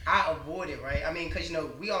I avoid it, right? I mean, cause you know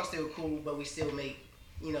we all still cool, but we still make,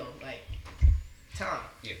 you know, like time.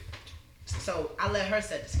 Yeah. So I let her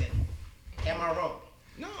set the schedule. Am I wrong?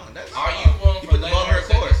 No, that's. Are you wrong You for put the letting ball in her her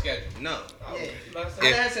set the court. schedule? No. Yeah. Like I I said,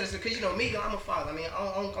 let her set the schedule, cause you know me, I'm a father. I mean,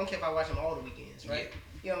 I don't care if I watch them all the weekends, right? Yeah.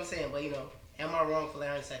 You know what I'm saying? But you know, am I wrong for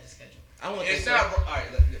letting her set the schedule? I want It's to not wrong. All right,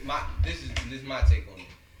 this is my take on it.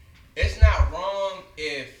 It's not wrong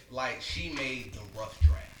if like she made the rough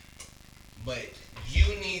draft, but you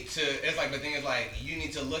need to. It's like the thing is like you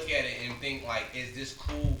need to look at it and think like, is this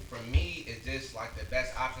cool for me? Is this like the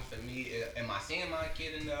best option for me? Am I seeing my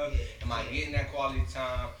kid enough? Yeah. Am I getting that quality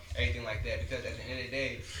time? Everything like that. Because at the end of the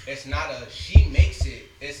day, it's not a she makes it.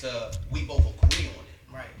 It's a we both agree on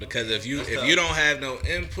it. Right. Because if you tough. don't have no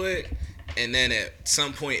input, and then at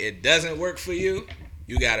some point it doesn't work for you,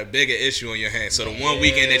 you got a bigger issue on your hands. So the one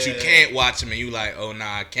weekend that you can't watch them and you like, oh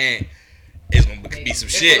nah, I can't, it's gonna be some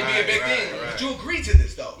It's shit. gonna be a big Right, thing. right. But you agreed to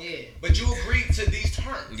this though. Yeah. But you agreed to these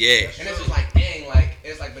terms. Yeah. And it's just like, dang, like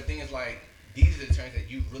it's like the thing is like these are the terms that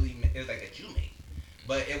you really it's like that you made.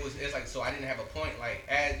 But it's like so I didn't have a point like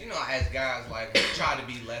as you know as guys like we try to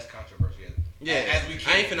be less controversial. Yeah. As we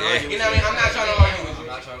can. I ain't finna argue You with know what I you. mean? I'm not trying to argue with I'm you.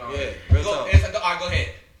 not trying to Yeah. argue. Real Go, talk. it's like, all right, go ahead.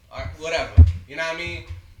 All right, whatever. You know what I mean?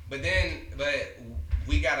 But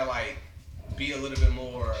we gotta like be a little bit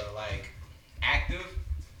more like active.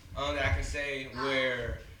 That I can say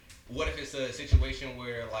where what if it's a situation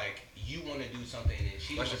where like you want to do something and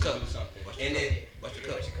she Watch wants your to cup. do something Watch your and cup. then Watch your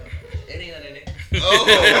cup. it ain't nothing in it. Oh,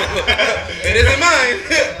 it isn't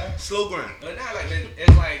mine. Slow grind. But not like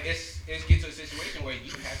it's like it's get to a situation where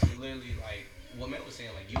you have to literally like what Matt was saying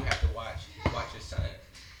like you have to watch your son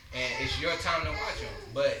and it's your time to watch him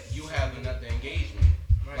but you have another engagement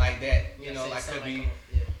like that you know like could be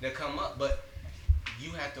that come up but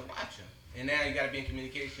you have to watch him and now you got to be in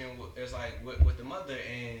communication with it's like with the mother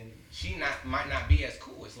and she might not be as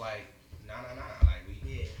cool it's like nah like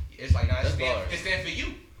we it's like nah That's bars. it's stand for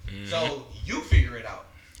you so you figure it out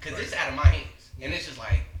because it's out of my hands and it's just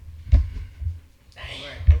like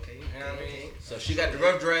Right. Okay. you know what I mean So she got the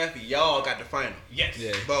rough draft. Y'all got the final. yes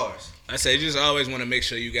Yeah. Bars. I say you just always want to make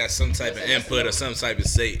sure you got some type of input or some type of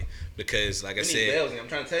say, because like I We need said, bells. I'm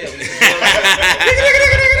trying to tell you. You know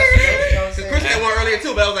what I'm saying? Chris had one earlier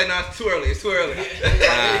too, but I was like, nah, it's too early. It's too early. Yeah,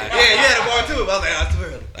 you had a bar too, but I was like, nah, it's too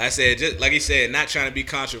early. I said, just like he said, not trying to be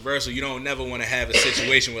controversial. You don't never want to have a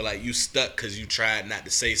situation where like you stuck because you tried not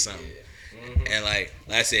to say something. And like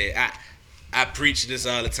I said, I preach this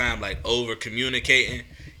all the time, like over communicating.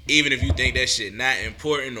 even if you think that shit not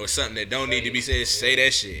important or something that don't need to be said, say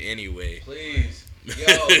that shit anyway. Please. Yo,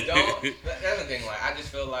 don't. That's the thing. Like, I just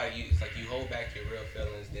feel like it's like you hold back your real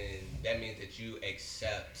feelings, then that means that you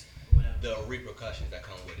accept the repercussions that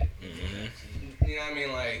come with it. Mm-hmm. You know what I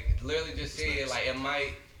mean? Like, literally just say it. Like, it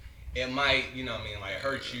might, you know what I mean? Like,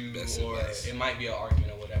 hurt you, or it might be an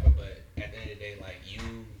argument or whatever. But at the end of the day, like, you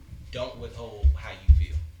don't withhold how you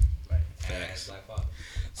feel. Right. As Black Father.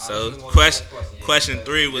 So question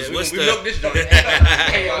 3 was what's the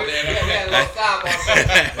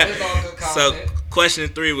So question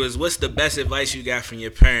 3 was what's the best advice you got from your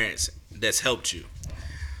parents that's helped you?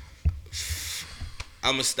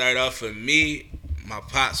 I'm gonna start off for me. My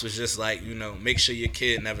pops was just like, make sure your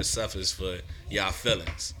kid never suffers for y'all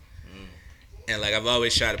feelings. And like I've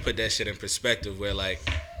always tried to put that shit in perspective where like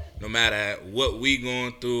no matter what we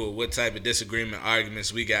going through or what type of disagreement,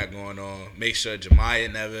 arguments we got going on, make sure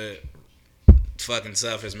Jemiah never fucking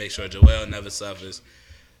suffers. Make sure Joel never suffers.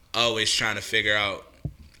 Always trying to figure out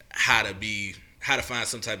how to find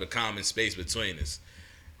some type of common space between us.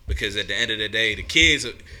 Because at the end of the day, the kids,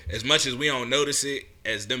 as much as we don't notice it,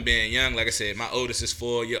 as them being young, like I said, my oldest is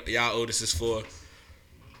 4, y'all oldest is 4.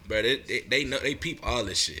 But they know, they peep all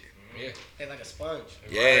this shit. Yeah. They're like a sponge.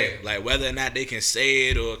 Yeah, Right. like whether or not they can say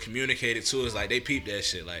it or communicate it to us, like they peep that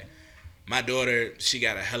shit. Like my daughter, she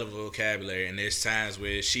got a hell of a vocabulary, and there's times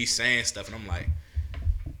where she's saying stuff, and I'm like,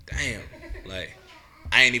 damn, like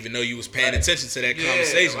I didn't even know you was paying attention to that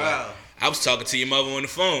conversation. Wow. Like, I was talking to your mother on the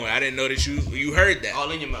phone. I didn't know that you heard that. All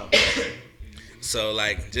in your mouth. So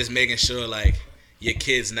like just making sure like your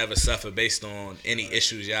kids never suffer based on any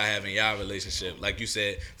issues y'all have in y'all relationship. Like you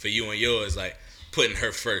said, for you and yours, like putting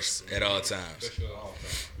her first at all times. For sure. Oh,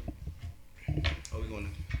 we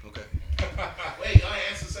going to... Okay. Wait, I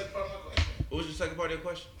answered the second part of my question. What was your second part of your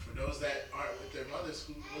question? For those that aren't with their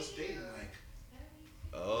mothers, what's dating like?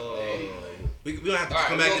 Oh. We don't have to All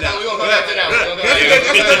right, come we back to gonna that. come back to that one.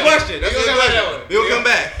 That's a good question. That's a We good gonna come back to that question. one. We'll come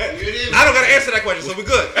back. I don't got to answer that question, so we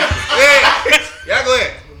good. Yeah. Y'all go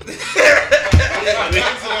ahead.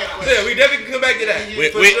 Yeah, we definitely can come back to that.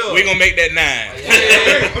 We gonna make that 9.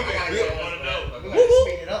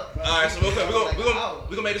 Speed it up, bro. All right, so we're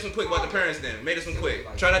gonna make this one quick about the parents then. Make this one quick.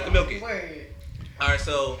 Try not to milk it. Word. All right,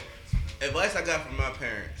 so advice I got from my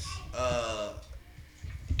parents.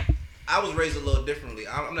 I was raised a little differently.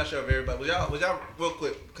 I'm not sure if everybody was y'all real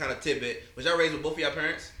quick kind of tidbit. Was y'all raised with both of y'all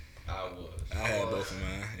parents? I was. I had both of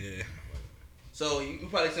mine. Yeah. So you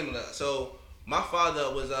probably similar. So my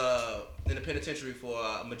father was in the penitentiary for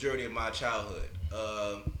a majority of my childhood.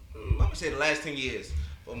 I'm gonna say the last 10 years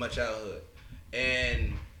of my childhood.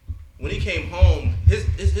 And when he came home,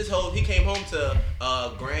 he came home to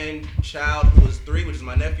a grandchild who was 3, which is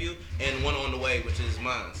my nephew, and 1 on the way, which is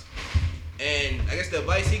mine. And I guess the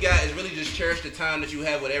advice he got is really just cherish the time that you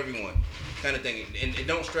have with everyone, kind of thing, and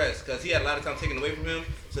don't stress, because he had a lot of time taken away from him.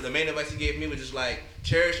 So the main advice he gave me was just like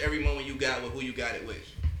cherish every moment you got with who you got it with,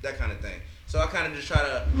 that kind of thing. So I kind of just try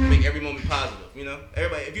to make every moment positive,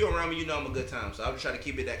 Everybody, if you're around me, I'm a good time. So I just try to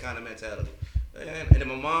keep it that kind of mentality. And then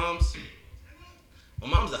my mom's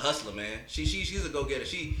a hustler, man. She's a go-getter.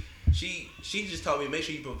 She just taught me make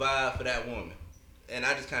sure you provide for that woman, and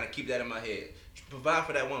I just kind of keep that in my head. Provide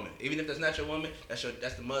for that woman, even if that's not your woman. That's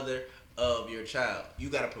the mother of your child. You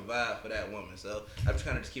gotta provide for that woman. So I just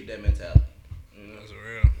kind of keep that mentality. That's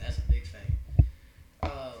real. That's a big thing.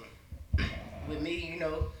 With me,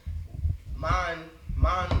 mine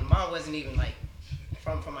wasn't even like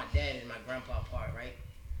from my dad and my grandpa part, right?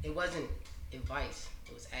 It wasn't advice,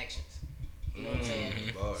 it was actions. You know what I'm saying?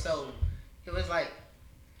 So it was like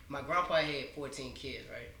my grandpa had 14 kids,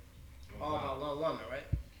 right? All by one woman, right?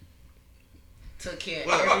 Took care of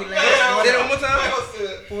every last Say that one. one more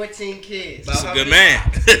time. 14 kids. That's a good man.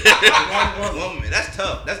 One woman. Woman, that's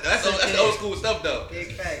tough. That's the old school stuff though.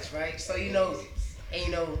 Big facts, right? So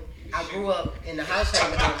I grew up in the household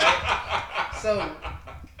with them, right? So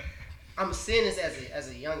I'm seeing this as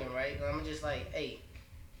a youngin', right? And I'm just like, hey,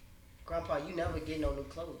 Grandpa, you never get no new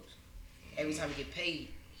clothes. Every time you get paid,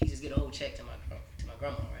 he just get a whole check to my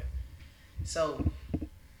grandma, right? So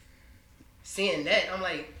seeing that, I'm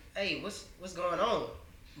like, hey, what's going on?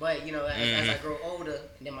 But as I grow older,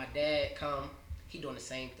 and then my dad come, he doing the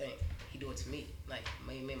same thing. He do it to me, like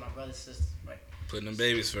me and my brothers, sisters, right? Putting them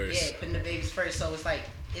babies first. Yeah, putting the babies first. So it's like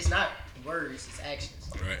it's not words, it's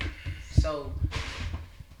actions. Right. So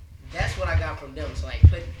that's what I got from them. So like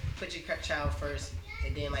put your child first,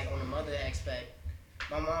 and then like on the mother aspect,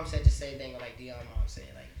 my mom said the same thing. Like Dion mom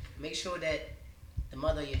said, like make sure that the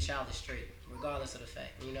mother of your child is straight, regardless of the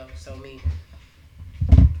fact. So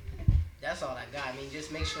that's all I got. I mean,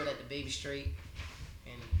 just make sure that the baby's straight,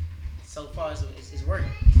 and so far it's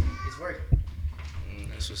working. It's working.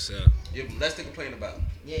 That's what's up. Yeah, less to complain about.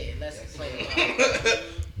 Yeah, let's complain about it.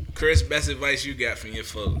 Chris, best advice you got from your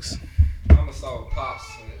folks? I'm gonna start with Pops.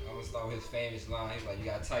 I'm gonna start with his famous line. He's like, "You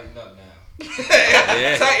gotta tighten up now."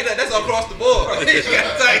 Yeah. Tighten up. That's all across the board. You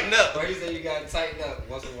gotta tighten up. But he said you gotta tighten up.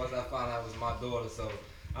 Once I found out it was my daughter, so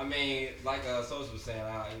I mean, like Sosa was saying,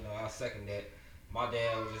 I second that. My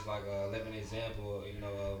dad was just like a living example,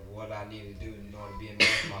 of what I needed to do in order to be a man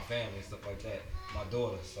for my family and stuff like that. My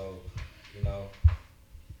daughter, so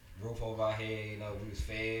roof over our head, we was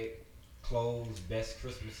fed, clothes, best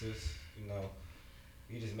Christmases,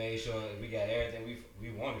 we just made sure we got everything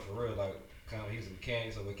we wanted for real. Like, he was a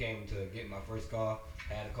mechanic, so we came to get my first car.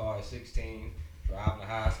 Had a car at 16, driving to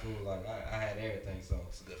high school. Like, I had everything, so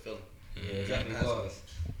It's a good feeling. yeah, it definitely was.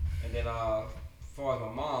 And then, as far as my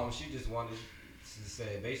mom, she just wanted to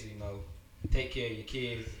say, basically, take care of your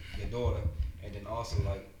kids, your daughter, and then also,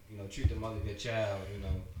 like, treat the mother of your child,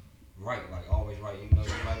 right, like, always right. Even though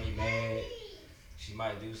you might be mad, she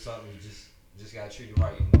might do something, you just gotta treat her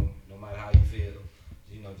right, no matter how you feel.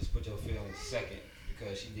 Just put your feelings second,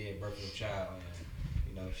 because she did birth your child,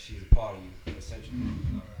 and, she's a part of you, essentially.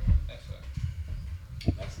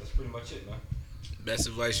 That's pretty much it, man. Best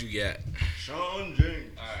advice you got? Sean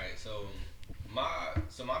James. All right, so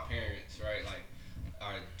my parents, right, like,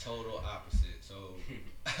 are total opposite. So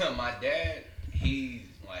my dad, he's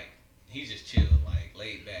just chill, like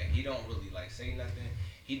laid back. He don't really like say nothing.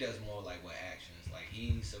 He does more like with actions. Like,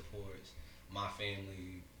 he supports my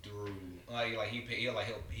family through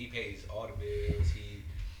he pays all the bills. He,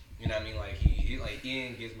 like he like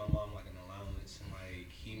Ian gives my mom like an allowance. Like,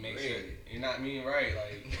 he makes sure, right?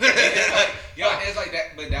 Like, it's like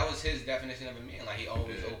that. But that was his definition of a man. Like, he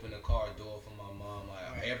always opened the car door for my mom. Like,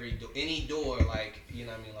 any door, like,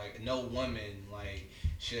 like, no woman like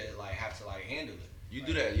should like have to like handle it. You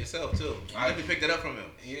do that yourself too. I definitely picked it up from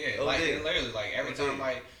him. Yeah, like, literally, like, every time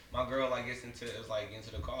like my girl like gets into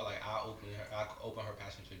the car, like, I open her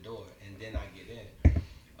passenger door and then I get in.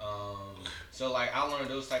 So like, I learned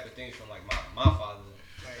those type of things from like my father.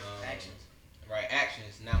 Actions. Right,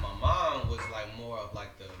 actions. Now my mom was like more of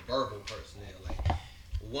like the verbal personnel. Like,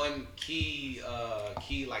 one key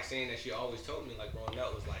like saying that she always told me like growing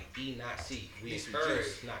up was like, E not C. We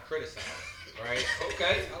encourage, not criticize. Right?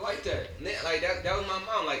 Okay, I like that. Like, that was my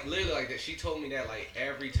mom. Like, literally, like, that she told me that like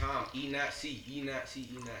every time. E not C, E not C,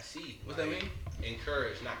 E not C. What's that mean?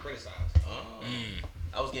 Encourage, not criticize. Oh.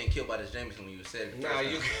 I was getting killed by this Jameson when you said it. Nah,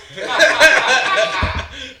 you.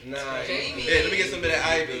 Nah, Jamie. Yeah, let me get some of that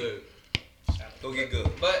Ivy. Go get good.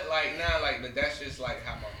 But like, but that's just like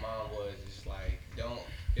how my mom was.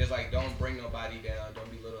 It's like don't bring nobody down. Don't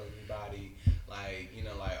belittle anybody. Like,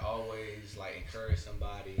 like, always like encourage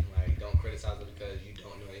somebody. Like, don't criticize them because you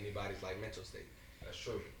don't know anybody's like mental state. That's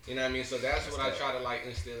true. You know what I mean? So that's what I try to like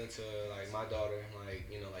instill into like my daughter. Like,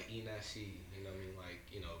 like, E not C. You know what I mean? Like,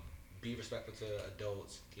 be respectful to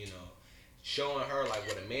adults. Showing her like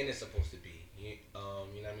what a man is supposed to be. You know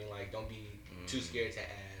what I mean? Like, don't be too scared to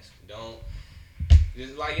ask. Don't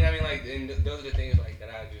just like, you know what I mean? Like, and those are the things like that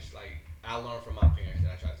I learned from my parents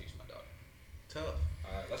that I try to teach my daughter. Tough.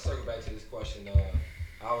 Alright, let's circle back to this question.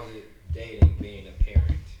 How was it dating being a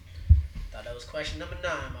parent? Thought that was question number 9,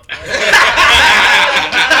 my boy.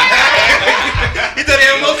 He thought he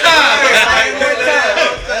had more time.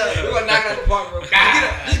 We're gonna knock it out the park real quick.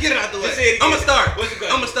 Just get it out the way. I'm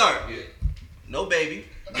gonna start. Yeah. No baby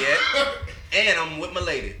yet, and I'm with my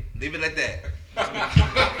lady. Leave it at that.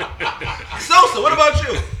 Sosa, what about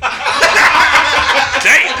you?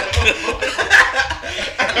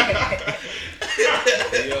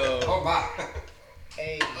 Yo. Oh my.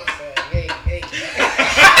 Hey.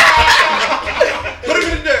 Put him in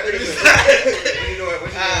the dirt. What you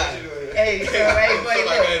doing? Hey, so, hey, boy,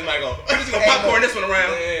 look. Michael. I'm just gonna popcorn this one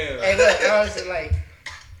around. Hey, look, I was like,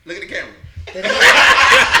 Look at the camera.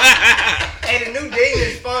 hey, the new dating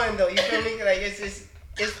is fun though. You feel me? Like,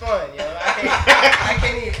 it's fun, I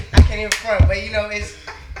can't even front, but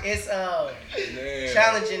it's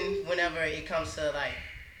challenging whenever it comes to like,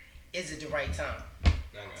 is it the right time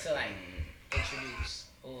to like introduce,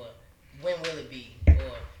 or when will it be,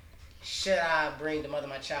 or should I bring the mother of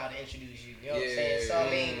my child to introduce you? You know what I'm saying?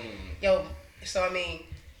 So I mean,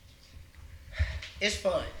 it's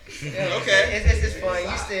fun. Okay. It's fun.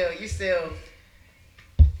 You still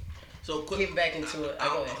So quick, getting back into it. I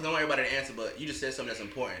don't worry about the answer, but you just said something that's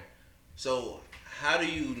important. So how do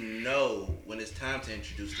you know when it's time to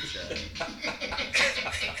introduce the child?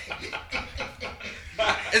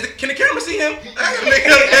 Can the camera see him? I gotta make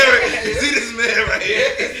it on camera. See this man right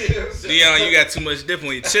here. Dion, you got too much dip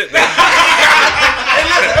on your chip, man.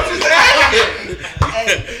 Hey,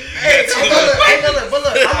 Hey, but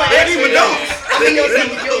look, I'm gonna answer even it. know. I mean, you know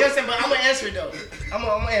what I'm saying? But I'm gonna answer it though. I'm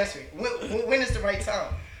gonna answer it. When is the right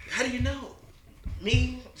time? How do you know?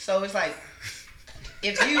 Me? So it's like,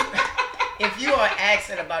 if you are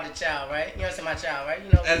asking about the child, right? You know what I'm saying? My child, right?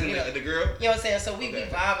 You know, As in you know, the girl? you know what I'm saying? So we Okay.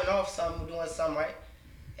 vibing off something, doing something, right?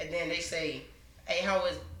 And then they say, "Hey, how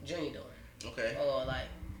is Junior doing?" Okay. Or like,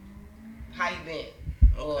 "How you been?"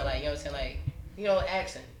 Or Okay. like, you know what I'm saying? Like, you know,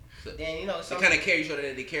 asking. Then you know, They some kind of care you show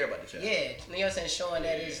that they care about the child. yeah, you know what I'm saying? Showing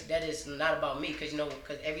that is not about me, because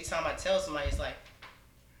every time I tell somebody, it's like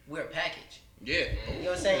we're a package. Yeah. You know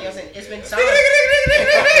what I'm saying? You know what I'm saying? It's been Hey, times.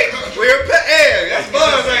 that's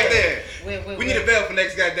fun right there. We need a bell for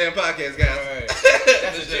next goddamn podcast, guys. Right.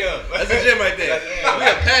 That's a gym. That's a gym right there. Yeah. We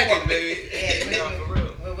a package, baby. Yeah, for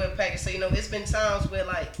real. we're a package. So you know, it's been times where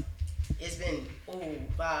like it's been,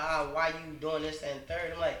 why you doing this and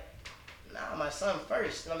third? I'm like, nah, my son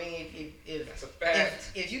first. I mean, That's a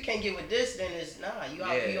fact. if you can't get with this, then it's you out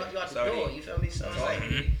Yeah, you out the sorry. door. You feel me? So it's Sorry.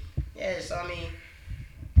 like, yeah. So I mean,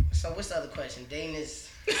 so what's the other question? Dating is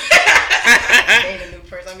dating a new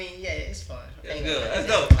person. I mean, yeah, it's fun. That's Ain't good. no- That's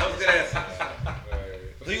dope. That was a good answer.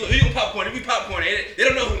 So you gonna popcorn? If we popcorn, they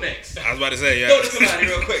don't know who next. I was about to say, yeah. Throw to somebody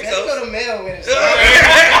real quick. Let's So. go to mail with it. I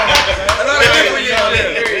know they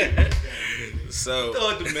wait for you. So, Throw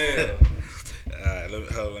it to mail.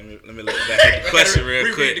 let me look back at the question real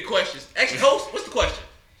Reread quick. the questions. Actually, host, what's the question?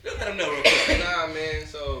 Just let them know real quick. Nah, man.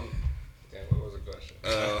 So, damn, what was the question?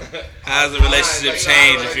 How's the relationship Like,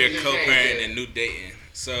 change nah, if you're relationship co-parenting change, yeah. and new dating?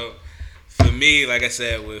 So, for me, like I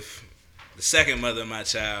said, with the second mother of my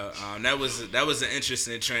child, that was an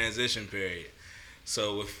interesting transition period.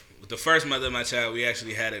 So with the first mother of my child, we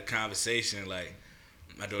actually had a conversation. Like,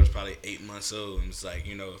 my daughter's probably 8 months old, and it's like,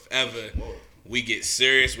 you know, if ever we get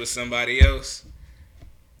serious with somebody else,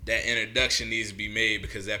 that introduction needs to be made,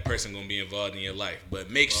 because that person gonna be involved in your life. But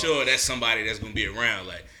make sure that's somebody that's gonna be around.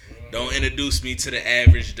 Like, don't introduce me to the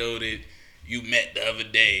average Joe that you met the other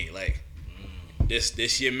day. Like,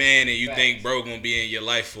 this your man, and you think bro gonna be in your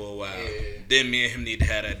life for a while. Yeah. Then me and him need to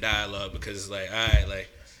have that dialogue, because it's like, all right, like,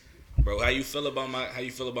 bro, how you feel about my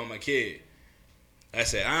kid? I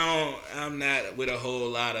said, I'm not with a whole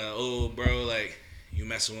lot of old bro, like, you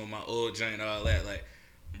messing with my old joint and all that. Like,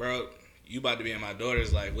 bro, you about to be in my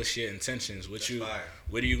daughter's life. What's your intentions? What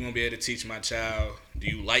are you gonna be able to teach my child? Do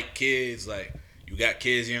you like kids? Like, you got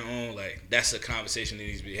kids of your own? Like, that's a conversation that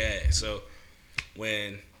needs to be had. So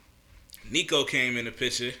when Nico came in the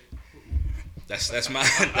picture, that's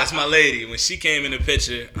my lady. When she came in the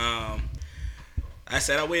picture, I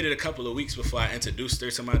said I waited a couple of weeks before I introduced her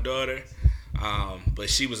to my daughter. But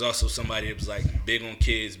she was also somebody that was like big on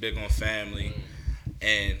kids, big on family.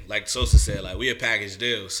 And like Sosa said, like, we a package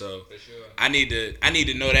deal. So For sure. I need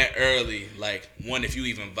to know that early. Like, one, if you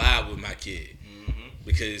even vibe with my kid,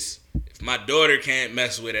 because if my daughter can't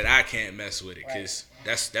mess with it, I can't mess with it, because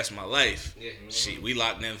that's my life. Yeah. We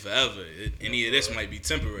locked in forever. Any of this might be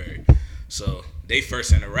temporary. So they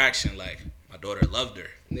first interaction, like, my daughter loved her,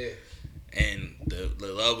 Yeah. and the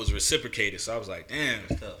love was reciprocated. So I was like, damn.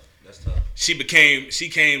 That's tough. She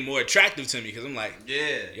came more attractive to me, because I'm like,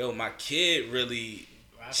 Yeah. yo, my kid really,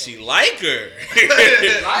 she like her.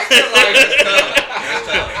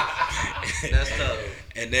 That's tough.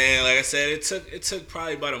 And then, like I said, it took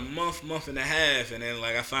probably about a month and a half, and then,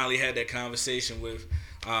 like, I finally had that conversation with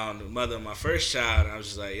the mother of my first child, and I was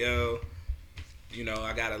just like, yo, you know,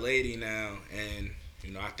 I got a lady now, and,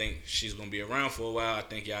 you know, I think she's gonna be around for a while. I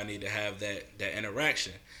think y'all need to have that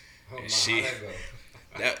interaction. And she,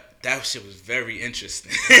 that shit was very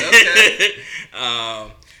interesting. Okay.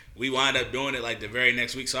 We wound up doing it like the very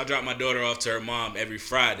next week. So I dropped my daughter off to her mom every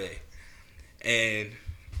Friday, and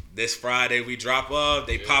this Friday we drop off.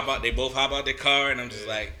 They pop out. They both hop out their car, and I'm just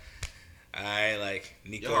like, all right, like,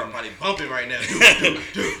 Nico. Your heart probably bumping right now.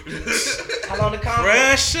 How long the combo?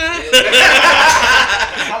 Pressure.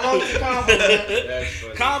 How long the combo? Man? That's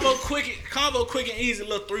funny. Combo quick and easy,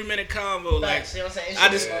 little 3-minute combo. Like, Facts, you know what I'm saying? I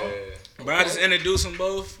just- It's bro, I just introduced them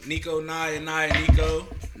both. Nico, Naya, Nico.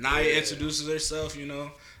 Naya introduces herself, you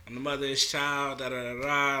know. I'm the mother of his child,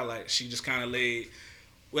 da-da-da-da. Like, she just kind of laid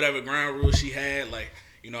whatever ground rules she had. Like,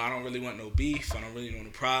 you know, I don't really want no beef. I don't really want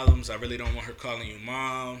no problems. I really don't want her calling you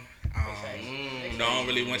mom. You know, I don't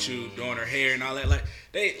really want you doing her hair and all that. Like,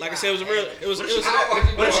 I said, it was What is she good at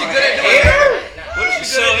doing? What is she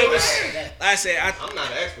so good at it doing? was, like I said, I'm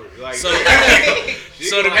not an expert. Like, so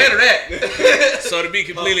So to handle that. So to be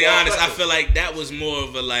completely honest, I feel like that was more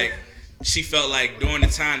of a, like, she felt like during the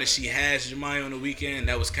time that she has Jemiah on the weekend,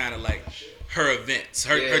 that was kind of like her events,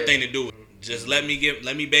 her thing to do. Just let me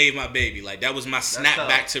bathe my baby. Like, that was my snap tough.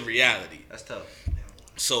 back to reality. That's tough.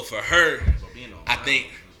 So for her, I think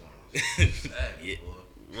Yeah,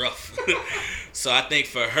 rough. So I think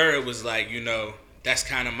for her it was like, that's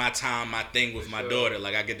kind of my time, my thing with my daughter.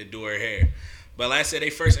 Like I get to do her hair. But like I said,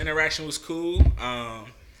 their first interaction was cool.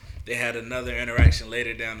 They had another interaction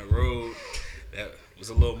later down the road that was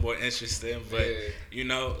a little more interesting. But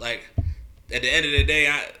like at the end of the day,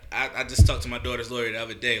 I just talked to my daughter's lawyer the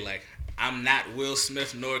other day. Like I'm not Will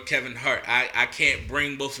Smith nor Kevin Hart. I can't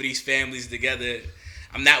bring both of these families together.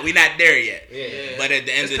 We not there yet. Yeah. But at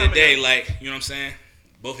the end of the day, like, you know what I'm saying?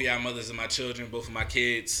 Both of y'all mothers are my children, both of my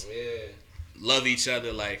kids. Yeah. Love each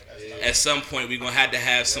other. Like, at some point, we're going to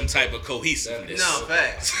have some type of cohesiveness. No,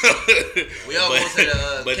 facts. We all going to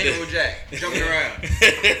the Kangaroo Jack, jumping around.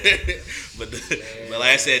 but like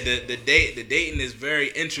I said, the dating is very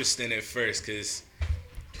interesting at first because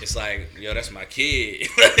it's like, yo, that's my kid.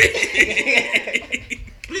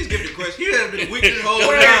 Please give the question. You have been weak this whole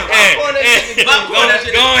Go time. ahead,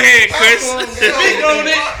 Chris. Speak on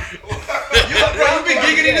it. You been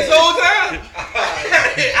gigging this whole time.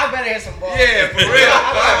 I better have some balls. Yeah, for real.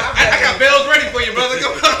 I got bells ready for you, brother.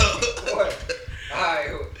 Come on.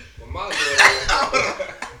 Alright, well, my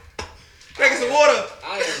daughter, Drinking some water.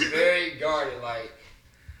 I am very guarded, like,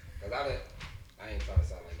 cause I ain't trying to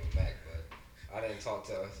sound like no back, but I didn't talk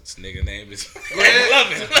to her. This nigga name is Yeah.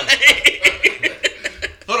 Loving.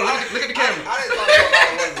 Hold on, look at the camera. I didn't talk to a lot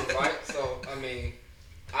of women, right? So, I mean,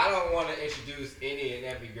 I don't want to introduce any and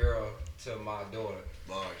every girl to my daughter.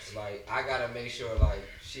 Bars. Like, I gotta make sure, like,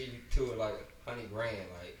 she to it like $100,000.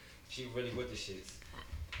 Like, she really with the shits.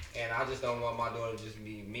 And I just don't want my daughter to just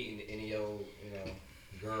be meeting any old,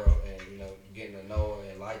 girl and, getting to know her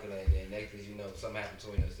and liking her. And then next thing you know, something happened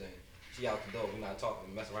between us and she out the door. We're not talking,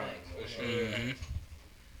 we mess around anymore. Mm-hmm.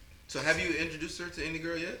 So have you introduced her to any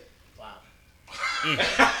girl yet? Wow.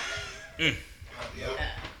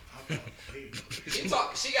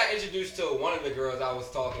 She got introduced to one of the girls I was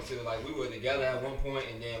talking to. Like, we were together at one point,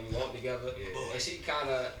 and then we weren't together. Yeah. And she kind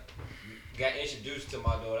of got introduced to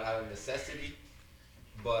my daughter out of necessity.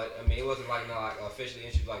 But I mean, it wasn't like officially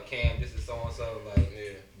introduced. Like, Cam, this is so and so. Like,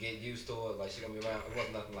 get used to it. Like, she gonna be around. It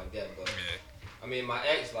wasn't nothing like that. But I mean, my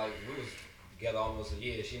ex, like, we was together almost a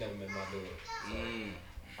year. She never met my daughter. So,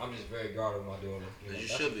 I'm just very guarded with my daughter. You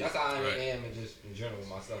should be. That's how I am, and just in general with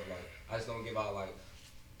myself. Like, I just don't give out like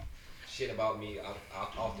shit about me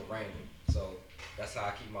off the random. So that's how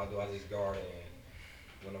I keep my daughter. I just guard her,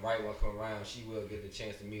 and when the right one come around, she will get the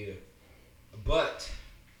chance to meet her. But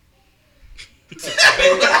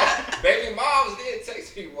baby moms did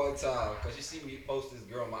text me one time because she see me post this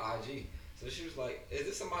girl on my IG. So she was like, "Is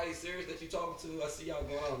this somebody serious that you talking to? I see y'all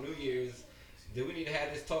going on New Year's. Do we need to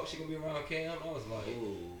have this talk? She gonna be around Cam?" I was like,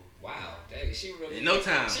 Ooh. "Wow, dang, she really In no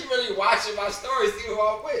time. She really watching my stories, see who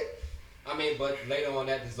I'm with." I mean, but later on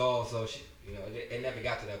that dissolved, so she, it never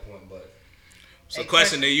got to that point. But So,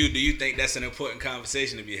 question to you: do you think that's an important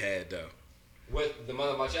conversation to be had, though? with the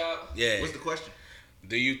mother of my child, Yeah. What's the question?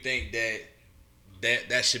 Do you think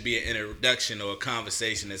that should be an introduction or a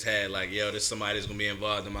conversation that's had, like, yo, this somebody that's gonna be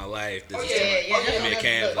involved in my life? This is somebody-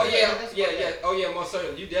 most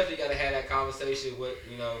certainly. You definitely got to have that conversation with,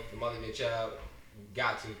 the mother of your child.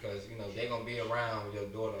 Got to, because, they're going to be around your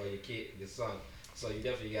daughter or your kid, your son. So you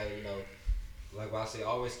definitely got to, like what I say,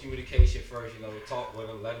 always communication first, talk with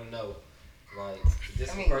them, let them know. Like,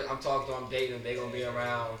 I'm talking to them, I'm dating them, they're going to be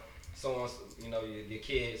around someone, your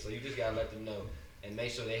kids. So you just got to let them know and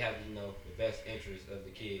make sure they have, the best interest of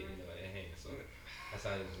the kid, at hand. So that's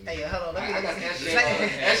how it is. Hey, hold on. Let me I got SJ. SJ. Let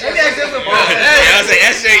me ask you some I was like,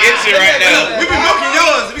 SJ itching right now. We been milking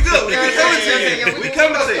yours. We good. We coming to you. We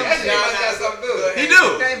coming to you. got something good. He do.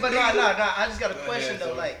 Okay, but no. I just got a question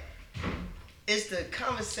though. Like, it's the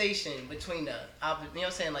conversation between the,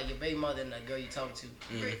 like your baby mother and the girl you talking to,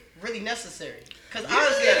 really necessary? Because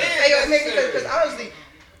honestly, because honestly,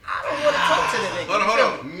 I don't want to talk to the nigga. Hold on.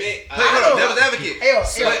 Hold on. Devil's advocate. I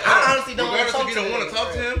honestly don't want to Regardless talk if you to don't want to talk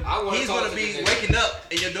to him, he's talk gonna to be the nigga. waking up,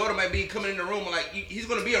 and your daughter might be coming in the room. Like he's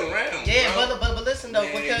gonna be around. Yeah, bro. but listen though,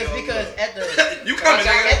 because at the You coming, at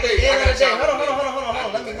nigga? the end of the day, hold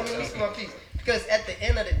on. Let me speak my piece. Because at the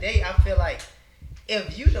end of the day, I feel like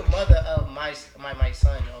if you the mother of my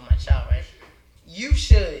son or my child, right, you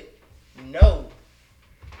should know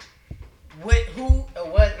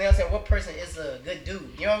what person is a good dude.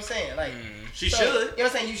 You know what I'm saying? Like She so, should. You know what I'm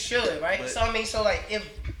saying? You should, right? But- So I mean, like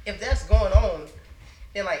if that's going on,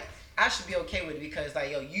 then like I should be okay with it because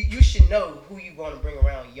like you should know who you want to bring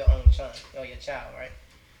around your own son or your child, right?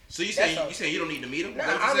 So you That's saying you don't need to meet him? Nah, Is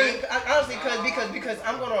that what I you're mean, saying? honestly, because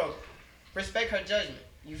I'm gonna respect her judgment.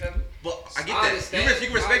 You feel me? But I get I that. understand. You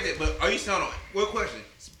can respect it, but are you saying, one question,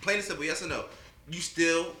 plain and simple, yes or no? You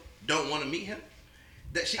still don't want to meet him?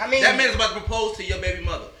 That man is about to propose to your baby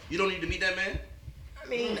mother. You don't need to meet that man. I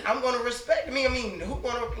mean, I'm gonna respect. I mean, who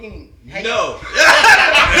gonna? Hey, No.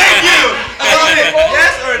 Thank you.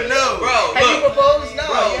 Yes or no, Bro, Have you look, proposed? No.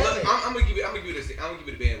 bro, you look, haven't. I'm gonna give you this. I'm gonna give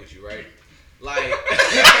you the band with you, right? Like,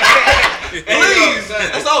 Please.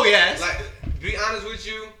 son, That's all we ask. Like, be honest with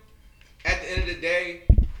you. At the end of the day,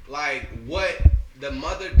 like what the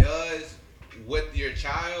mother does with your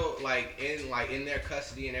child, like in their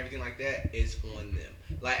custody and everything like that, is on them.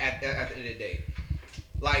 Like at the end of the day,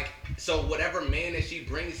 like so whatever man that she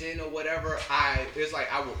brings in or whatever, it's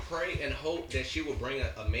like I will pray and hope that she will bring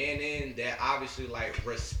a man in that obviously like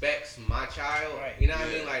respects my child. Right. You know what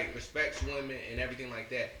I mean? Like respects women and everything like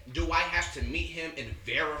that. Do I have to meet him and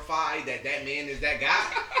verify that that man is that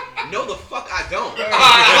guy? No, the fuck I don't.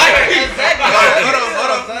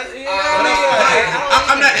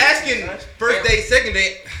 I'm not asking first date, second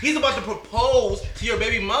date. He's about to propose to your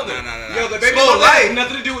baby mother. No. Yo, the baby Slow mother has life.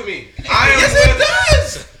 nothing to do with me. Yes, it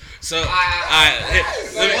does. So, What?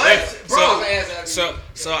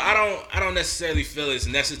 so I don't necessarily feel it's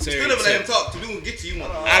necessary. Still never let him to, talk. We gonna get to you,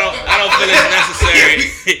 mother. I don't feel it's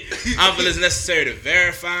necessary. I don't feel it's necessary to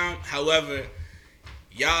verify him. However,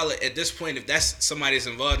 y'all at this point, if that's somebody that's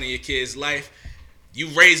involved in your kid's life, you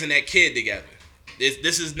raising that kid together.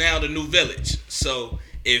 This is now the new village. So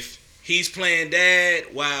if he's playing dad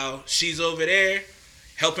while she's over there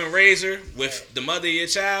helping raise her with the mother of your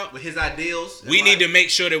child, With his ideals. we need to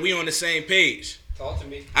make sure that we on the same page. Talk to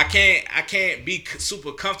me. I can't be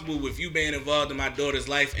super comfortable with you being involved in my daughter's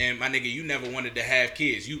life, and my nigga, you never wanted to have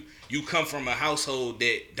kids. You come from a household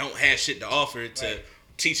that don't have shit to offer to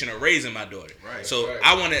teaching or raising my daughter. Right. So Right.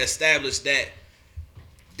 I want to establish that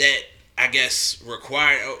I guess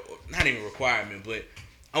not even requirement, but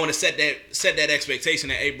I want to set that expectation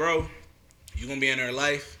that, hey, bro, you gonna be in her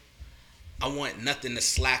life. I want nothing to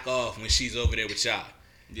slack off when she's over there with y'all.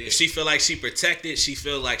 Yeah. If she feel like she protected, she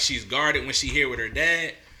feel like she's guarded when she here with her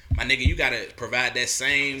dad, my nigga, you gotta provide that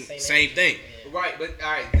same thing. Right, but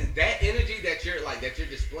all right, that energy that you're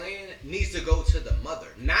displaying needs to go to the mother,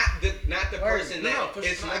 not the person that for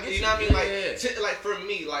is. sure. I get You know what I mean? Like, Yeah. like for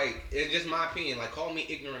me, like it's just my opinion. Like, call me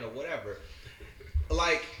ignorant or whatever.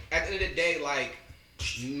 Like at the end of the day, like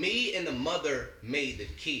me and the mother made the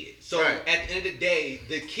kid. So Right. at the end of the day,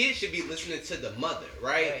 the kid should be listening to the mother,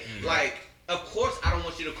 right? Right. Like, of course, I don't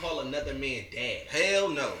want you to call another man dad. Hell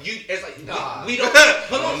no. It's like Nah. we don't.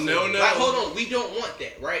 Hold on, No. Like, hold on, we don't want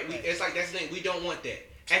that, right? It's like that's the thing. We don't want that.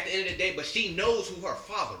 At the end of the day, but she knows who her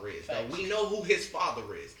father is. Though. Facts. We know who his father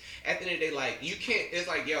is. At the end of the day, like you can't. It's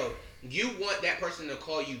like, yo, you want that person to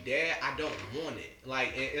call you dad. I don't want it.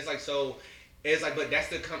 Like it's like so. It's like, but that's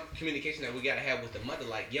the communication that we gotta have with the mother.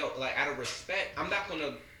 Like, yo, like out of respect, I'm not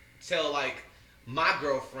gonna tell like my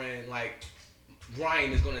girlfriend like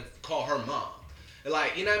Ryan is gonna call her mom.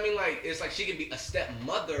 Like, you know what I mean? Like, it's like she could be a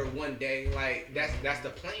stepmother one day. Like, that's the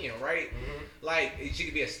plan, right? Mm-hmm. Like, she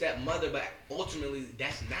could be a stepmother, but ultimately,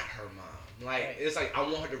 that's not her mom. Like, Right. it's like I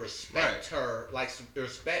want her to respect her, like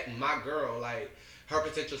respect my girl, like her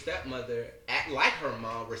potential stepmother, act like her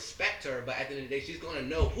mom, respect her. But at the end of the day, she's gonna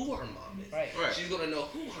know who her mom is. Right. Right. She's gonna know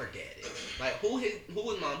who her dad is, like who his mom,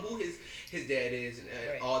 who his dad is, and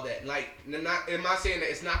Right. all that. Like, am I saying that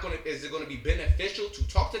it's not gonna? Is it gonna be beneficial to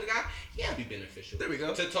talk to the guy? Yeah, it'd be beneficial. There we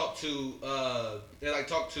go. To talk to,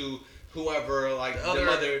 talk to whoever, like The the other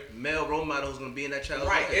mother. male role model who's gonna be in that child's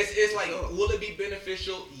Right. life. It's like, So, will it be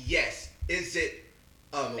beneficial? Yes. Is it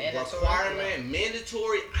Mandatory? requirement,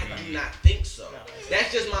 mandatory? I do not think so. No.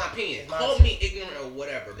 That's just my opinion. It's my Call opinion. me ignorant or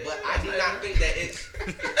whatever, but I do not think that it's.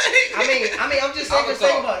 I mean, I'm just saying. I would Cause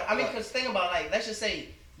think thought- about it. I mean, cause think about like, let's just say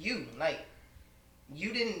you like.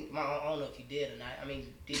 You didn't. Well, I don't know if you did or not. I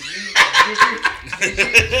mean, did you?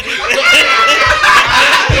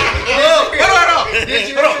 Did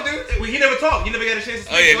you introduce? Well, he never talked. He never got a chance to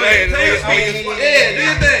speak. Oh, yeah, go ahead. Tell your Yeah, speech. Yeah, do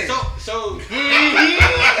your thing. So You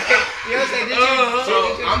know what I'm saying?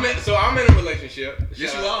 Did you? So I'm in a relationship.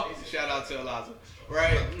 Yes, Shout you out- are. Shout out to Eliza.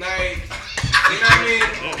 Right? Like, you know what I mean?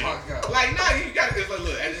 Oh my god. Like, nah, you gotta, it's like,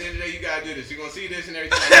 look, at the end of the day, you gotta do this. You're gonna see this and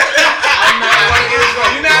everything like that. I'm not, like, it's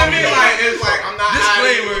like, you know what I mean? Like, it's like, I'm not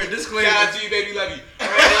Disclaimer, hiding. disclaimer. Shout out to you, baby, love you.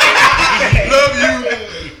 Right? Love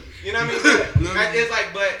you. You know what I mean?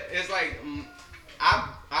 But it's like,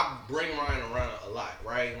 I bring Ryan around a lot,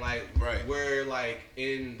 right? Like, Right. we're like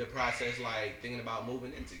in the process, like thinking about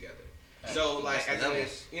moving in together. So like, at the end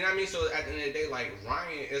of, you know what I mean? So at the end of the day, like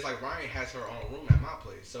Ryan has her own room at my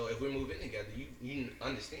place. So if we move in together, you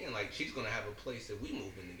understand, like she's gonna have a place if we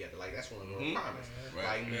move in together. Like that's one of the requirements. Right.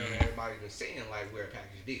 Like, you know, everybody's been saying like we're a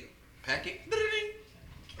package deal. Pack it.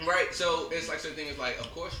 Right, so it's like certain things like,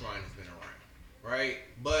 of course Ryan has been around. right?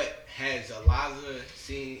 But has Eliza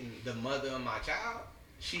seen the mother of my child?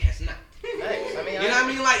 She has not. Thanks. I mean, You know what I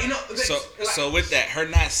mean? Like, you know. So with that, her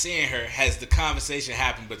not seeing her, has the conversation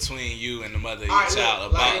happened between you and the mother of your Alright, child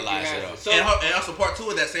look, about like, Eliza? yeah. though? So- And also part two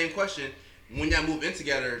of that same question. When y'all move in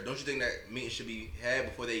together, don't you think that meeting should be had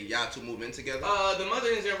before y'all two move in together? The mother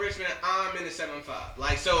is in Richmond. I'm in the 7-5.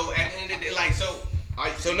 Like, so at the end of the day, like, so.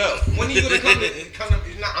 So no. When are you gonna come to?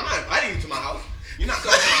 I'm not inviting you to my house. You're not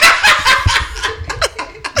coming to my house.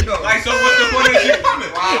 Like, so what's the point of you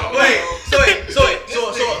coming? Wow. So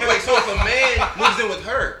if a man moves in with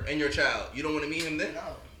her and your child, you don't want to meet him then?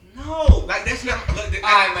 No, like that's not. Look, All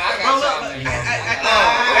right, man. I got something.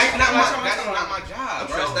 that's not my job,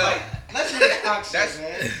 bro. stressed out. Like, let's hear the Ox, That's-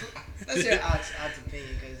 man. Let's hear Ox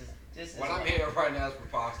opinion because this is. What I'm hearing right now is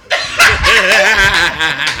preposterous.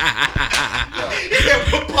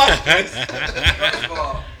 First of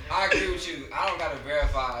all, I agree with you. I don't gotta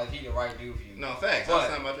verify if he the right dude for you. No, facts. But-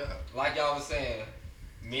 That's not my job. Like y'all was saying,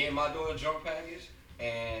 me and my daughter drunk package,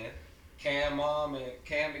 and Cam mom and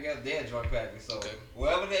Cam together, they're drunk package. So Okay.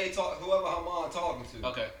 whoever her mom talking to,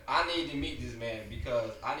 Okay. I need to meet this man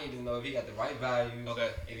because I need to know if he got the right values. Okay.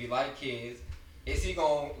 If he like kids, is he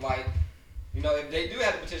gonna like, you know, if they do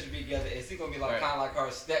have the potential to be together, is he gonna be like Right. kind of like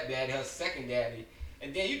her stepdaddy, her second daddy?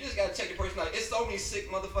 And then you just gotta check the person out. It's so many sick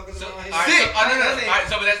motherfuckers So, around here. all right, so, all right,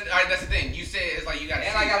 so but that's the thing. You said it's like you gotta.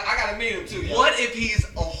 And see. I gotta meet him too. yo. What if he's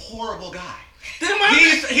a horrible guy?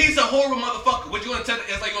 He's a horrible motherfucker. What you gonna tell?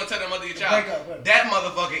 It's like you gonna tell the mother of your child. Break up with him. That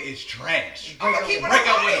motherfucker is trash. I'm gonna keep it Break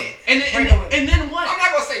up with 100. him. And then, Break up with and then what? I'm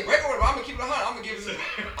not gonna say break with him. I'm gonna keep it 100. I'm gonna give it.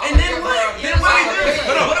 And then what? Then what do we do?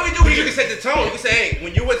 Hold on. What do we do? But you can set the tone. You can say, hey,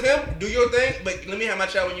 when you with him, do your thing, but let me have my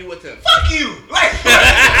child when you with him. Fuck you! Like,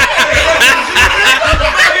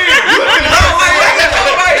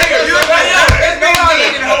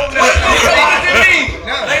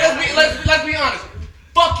 let's be honest.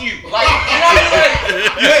 Fuck you. Like, you know what I mean?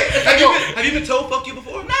 Like, Have you been told fuck you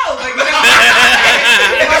before? no, like, but I'm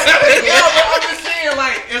just saying,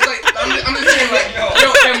 like, it's like, I'm just saying, like, yo,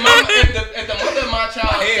 if the mother of my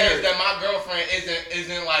child says that my girlfriend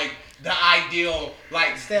isn't like the ideal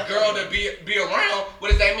like girl to be around, what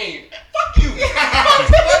does that mean? Fuck you,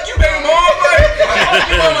 fuck you, baby mom, like, fuck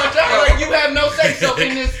you on my child, like, you have no say so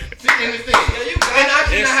in this thing, and I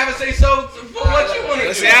should not have a say so for what you want to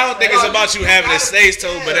do. See, I don't think it's about you having a say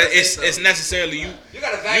so, but it's necessarily you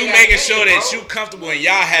making sure that you comfortable and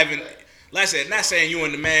y'all having. Like I said, not saying you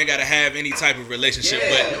and the man gotta have any type of relationship, You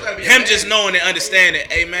gotta but be a him man. just knowing and understanding,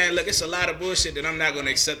 hey man, look, it's a lot of bullshit that I'm not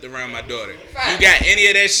gonna accept around my daughter. You got any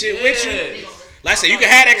of that shit with you? Like I said, you can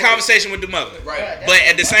have that conversation with the mother. Right. But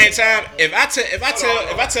at the same time, if I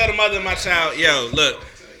tell the mother of my child, yo, look,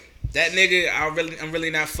 that nigga, I'm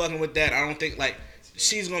really not fucking with that. I don't think like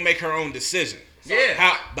she's gonna make her own decision.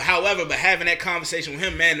 Yeah. But having that conversation with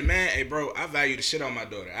him, man to man, hey bro, I value the shit on my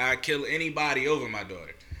daughter. I kill anybody over my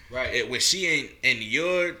daughter. Right. When she ain't in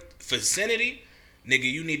your vicinity, nigga,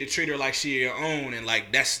 you need to treat her like she your own, and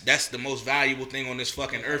like that's the most valuable thing on this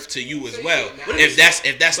fucking earth to you as well. If that's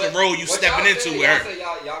the role you stepping into with her.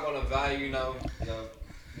 Y'all gonna value, you know, your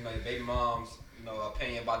baby mom's,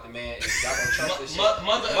 opinion about the man. Y'all gonna trust this shit.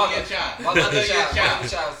 Mother of your child. Mother of your child.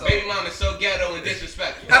 So, Baby mom is so ghetto and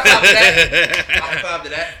disrespectful. High five to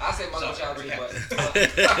that. I say mother of child too, but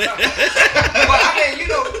I mean,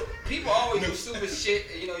 people always do stupid shit.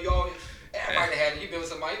 You always. Everybody had it. You been with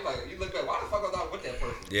somebody, you look back, why the fuck was I with that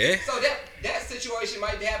person? Yeah. So that situation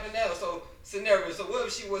might be happening now. So scenario. So what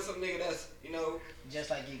if she was some nigga that's, just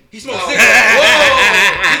like you. He smokes No.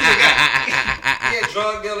 cigarettes. yeah,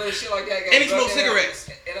 drug dealer and shit like that. And he smokes cigarettes.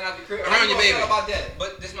 And then after crib. Around How you your gonna baby. feel about that?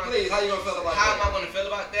 But this my Please, how you gonna feel about How that? am I gonna feel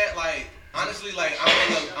about that? Like, honestly, like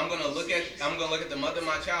I'm gonna look at the mother of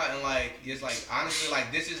my child and like it's like honestly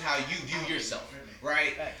like this is how you view yourself,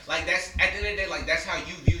 right? Like that's at the end of the day, like that's how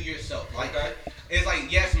you view yourself. Like it's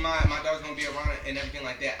like yes, my daughter's gonna be around it and everything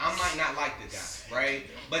like that. I might not like the guy, right?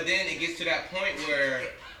 But then it gets to that point where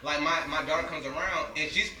like my daughter comes around and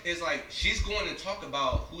she's going to talk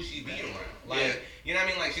about who she be around. Like you know what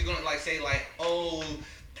I mean? Like she's gonna like say like, oh,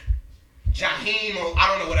 Jaheim, or I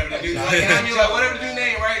don't know whatever the dude, like, you know what I mean, like whatever the dude's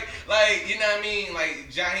name, right? Like you know what I mean, like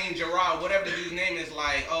Jaheim Gerard, whatever the dude's name is,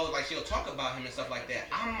 like like she'll talk about him and stuff like that.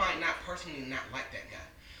 I might not personally not like that guy,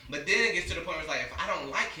 but then it gets to the point where it's like if I don't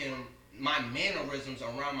like him, my mannerisms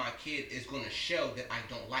around my kid is gonna show that I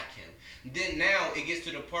don't like him. Then now it gets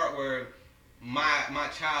to the part where my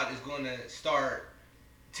child is gonna start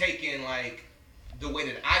taking like the way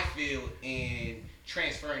that I feel and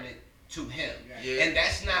transferring it to him. Yeah. And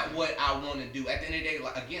that's not what I want to do. At the end of the day,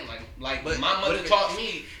 like But- my mother but- taught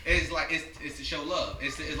me is like it's to show love.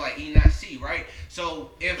 It's like eat not see, right?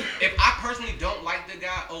 So if I personally don't like the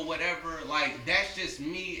guy or whatever, like that's just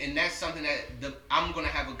me, and that's something that I'm gonna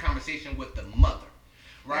have a conversation with the mother,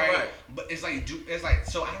 right? Right. But it's like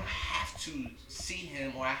so I don't have to see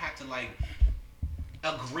him or I have to like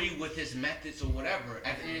agree with his methods or whatever.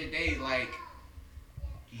 At the end of the day, like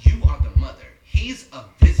you are the mother. He's a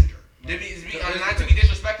visitor. Not to be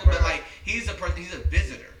disrespectful, but like he's a person. He's a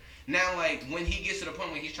visitor. Now, like when he gets to the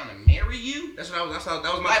point where he's trying to marry you, That was my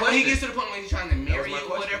like question. when he gets to the point where he's trying to marry my you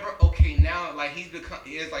or question. whatever. Okay, now like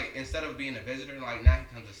it's like instead of being a visitor, like now he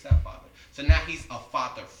becomes a stepfather. So now he's a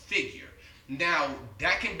father figure. Now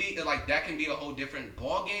that can be a whole different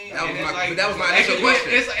ball game. That was and it's my- like, but that was my it initial could be-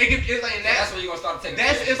 question. It's like That's when you're gonna start taking.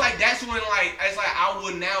 it's like that's when like it's like I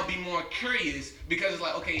would now be more curious because it's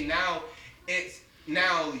like okay now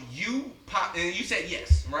you pop and you said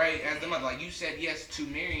yes, right, as the mother, like you said yes to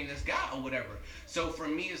marrying this guy or whatever. So for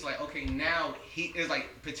me it's like okay now he is like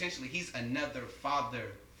potentially he's another father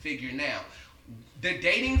figure now. The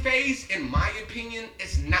dating phase, in my opinion,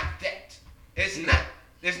 is not that. It's not.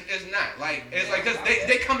 It's not like it's like because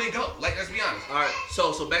they come and go. Like let's be honest. All right,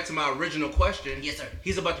 so back to my original question. Yes, sir.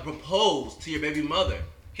 He's about to propose to your baby mother.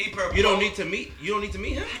 He proposed. You don't need to meet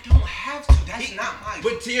him. I don't have to. That's not my.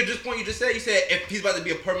 But to your point, you said if he's about to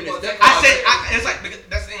be a permanent stepfather. It's like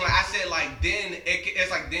that's the thing. Like I said, like then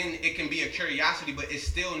it can be a curiosity, but it's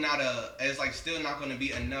still not still not going to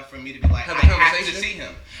be enough for me to be like Have a I have to conversation? see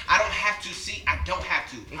him. I don't have to see. I don't have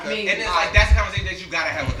to. I mean, and it's like that's a conversation that you gotta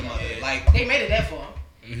have with the mother. Like They made it that far.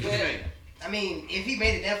 yeah. I mean, if he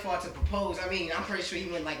made it that far to propose, I mean, I'm pretty sure he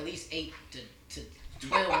went like at least 8 to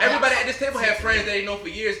 12. Everybody at this table had friends that they know for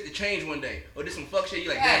years to change one day. Or did some fuck shit, you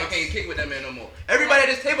like, damn, I can't kick with that man no more. Everybody at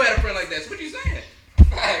this table had a friend like that. So what you saying?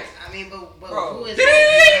 Facts. I mean, but Bro. who is Did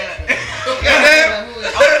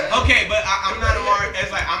Okay, but I'm not a Mario.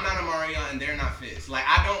 It's like I'm not a Mario, and they're not Fizz. Like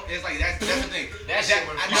I don't. It's like that's the thing. That shit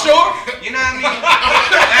was I You don't- sure? You know what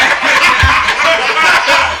I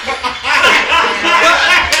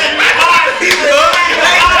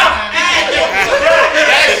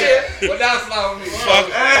That shit. Well, that's not me. Fuck.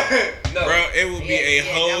 mean? No. Bro, it would be a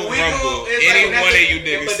Yeah, whole we rumble. go- it's Any like- one of you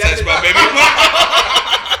but niggas that's touch my the- baby mama.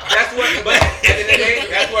 That's what. But at the end of the day,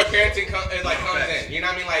 that's where parenting comes in. You know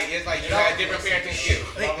what I mean? Like it's like you have different parenting skills.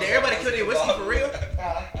 Like, did everybody kill their whiskey for real?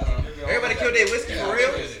 Everybody killed their whiskey for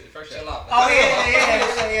real? First Chill out. Oh, yeah. You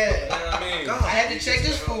know what I mean? God. I had to check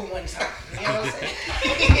this food one time. You know what I'm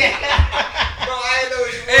saying? Yeah. Bro, I ain't know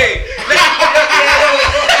what you Hey,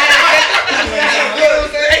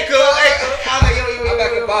 hey, cool. I was like, yo. I'm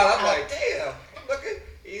back at bottom. I'm like, damn. I'm looking.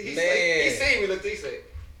 He Man. seen me look. He said,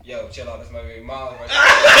 "Yo, chill out. That's my baby mom right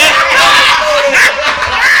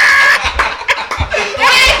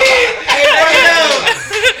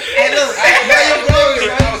Hey, look. Where your bros,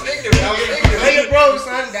 there." I son? was ignorant. Where your bros,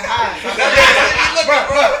 son? The high. Look, bro.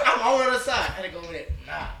 I'm on the other side. I had to go with it.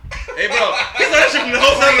 Nah. Hey, bro. He saw that shit from the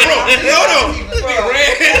whole side of the room. Bro.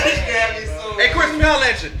 Hey, Chris, let me holler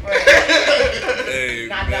at you. Hey,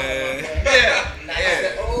 Not that one, man. man. Yeah. Not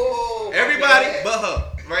that one. Oh. Everybody but her.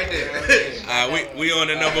 Right there. We on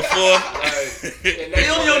the number 4. He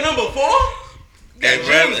on your number 4? Hey,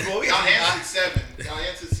 brother. Y'all answered 7. Y'all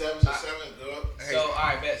answered 7, so 7 go up. So all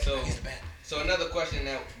right, bet. So another question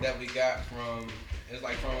that we got from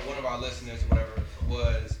one of our listeners or whatever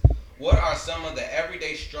was, what are some of the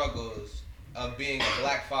everyday struggles of being a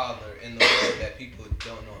black father in the world that people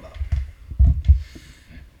don't know about?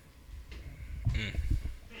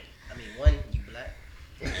 I mean, one, you black.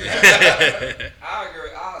 I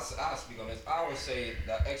agree. I'll speak on this. I would say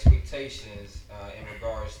the expectations in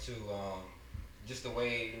regards to just the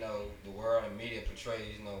way the world and media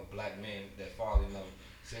portrays black men that father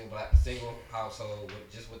single household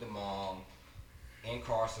with the mom,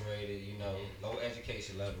 incarcerated, low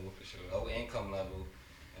education level, low income level,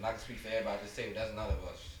 and I can speak for everybody at this table. That's none of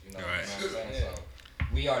us. You know Right. what I'm saying? So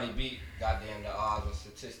we already beat goddamn the odds and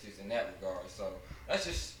statistics in that regard. So that's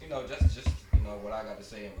just what I got to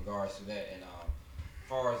say in regards to that. And as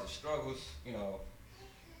far as the struggles,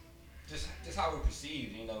 just how we're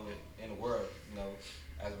perceived, in the world,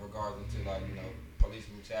 as regards to police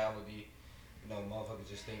brutality. Motherfuckers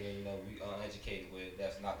just thinking, we uneducated with.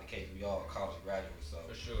 That's not the case. We all college graduates, so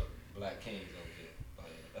For sure. black kings over here. But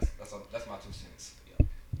yeah, that's my 2 cents.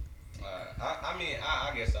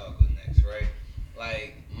 I guess I'll go next, right?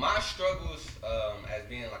 Like my struggles as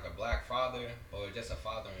being like a black father or just a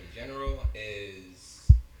father in general is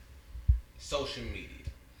social media.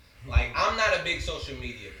 Like I'm not a big social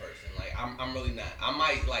media person. Like I'm really not. I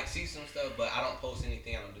might like see some stuff, but I don't post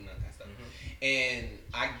anything. I don't do none of that stuff. and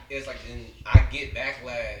it's like, and I get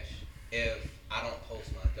backlash if I don't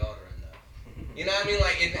post my daughter enough. You know what I mean?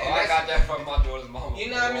 Like, and I got that from my daughter's mom. You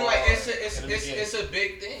know what I mean? Like, it's a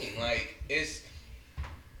big thing. Like, it's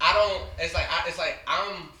like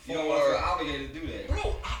I'm You don't want to feel obligated to do that.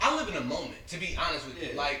 Bro, I live in a moment, to be honest with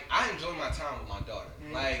you. Like, I enjoy my time with my daughter.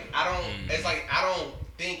 Like, I don't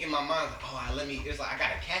think in my mind, like, it's like, I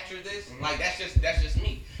gotta capture this. Like, that's just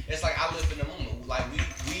me. It's like, I live in the moment. Like,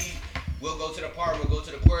 we'll go to the park, we'll go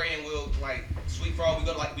to the aquarium, we'll, like, sweep frog,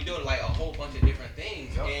 we do like a whole bunch of different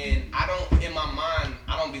things. Yep. And in my mind,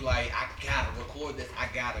 I don't be like, I gotta record this, I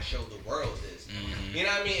gotta show the world this. Mm-hmm. You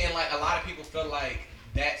know what I mean? And, like, a lot of people feel like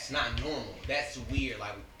that's not normal. That's weird.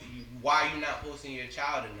 Like, why are you not posting your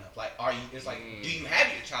child enough? Like, it's like, do you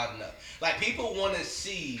have your child enough? Like, people want to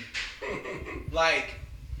see, like,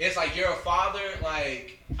 it's like, you're a father,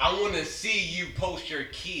 like, I want to see you post your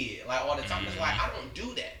kid, like, all the time. It's like, I don't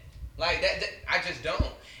do that. Like, that I just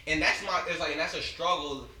don't. And that's and that's a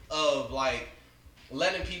struggle of, like,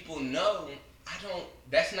 letting people know,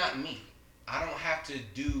 that's not me. I don't have to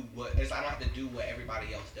do what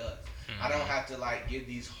everybody else does. I don't have to, like, give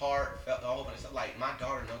these heartfelt, all of stuff. Like, my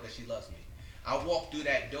daughter knows that she loves me. I walk through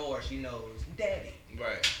that door, she knows, Daddy.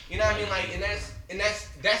 Right. You know what I mean? Like, and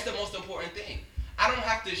that's the most important thing. I don't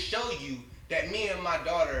have to show you that me and my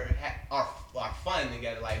daughter are fun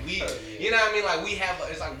together. Like, you know what I mean?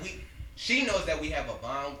 Like, she knows that we have a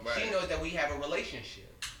bond. Right. She knows that we have a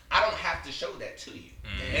relationship. I don't have to show that to you.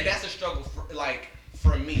 Mm-hmm. And that's a struggle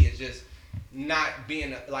for me. It's just not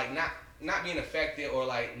being affected or,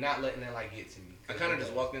 like, not letting that, like, get to me. I kind of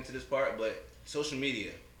just walked into this part, but social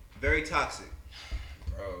media, very toxic.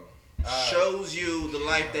 Bro. Shows you the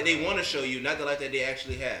life that they want to show you, not the life that they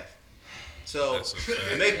actually have. So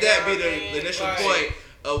make that be the initial point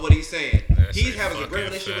of what he's saying. He's having a great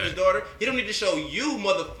relationship with his daughter. He don't need to show you,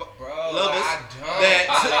 lovers,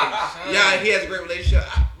 that he has a great relationship.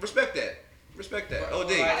 I respect that.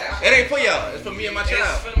 OD. It ain't for y'all. It's for me and my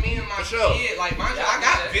child. It's for me and my kid. Like, I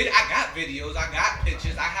got videos. I got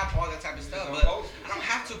pictures. I have all that type of stuff. But I don't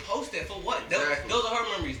have to post it for what? Exactly. Those are her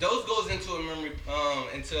memories. Those goes into a memory,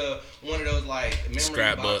 into one of those, like, memory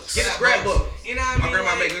scrapbooks. Get a scrapbook. You know what I mean? My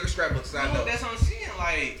grandma like, make little scrapbooks. I know. That's what I'm saying.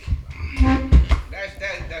 Like, that's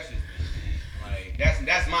just, like,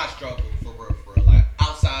 that's my struggle for like,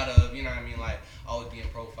 outside of, you know what I mean, like, always being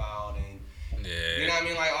profiled and. Yeah. You know what I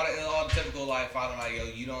mean? Like, all the typical, like, father, like, yo,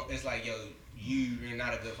 you don't, it's like, yo, you're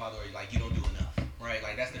not a good father, or, like, you don't do enough, right?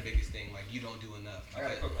 Like, that's the biggest thing, like, you don't do enough. I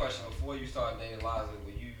got a quick question. Before you started dating Liza,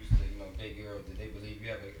 when you used to, date girls, did they believe you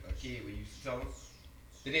have a kid when you used to tell them?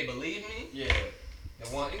 Did they believe me? Yeah. The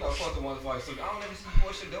one, of course, the one's like, so I don't ever see you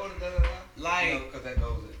push your daughter, Like, because that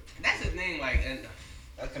goes it. That's the thing, like, and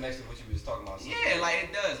that connects to what you was talking about. Yeah, like,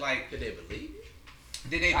 it does, like. Did they believe it?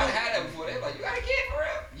 Did they? I had that before. They like, you got a kid for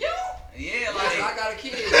real? You? Yeah, like, I got a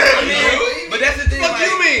kid. I mean, but that's the thing. What like,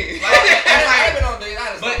 you mean? I been on dates.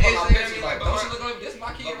 I but it's like, don't you look like this? My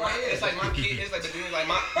kid right here. It's like my kid. It's like the thing. Like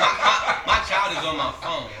my child is on my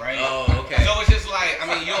phone, right? Oh, okay. So it's just like, I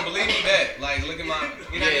mean, you don't believe me, bet. Like, look at my,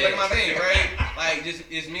 look at my thing, right? Like, just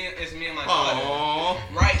it's me and my daughter,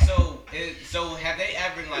 right? So have they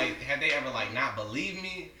ever not believed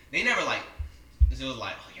me? They never like. It was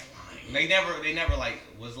like, oh, you're lying. They never like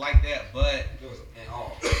was like that, but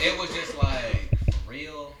it was just like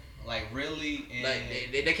real, like really. And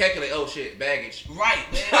like they calculate, oh shit, baggage. Right,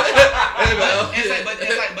 man.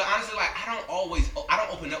 But honestly, like I don't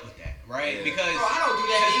open up with that, right? Yeah. Because I don't do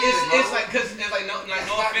that it's like, cause it's like no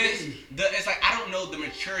offense. It's like I don't know the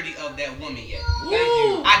maturity of that woman yet. Thank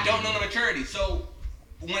you. I don't know the maturity, so.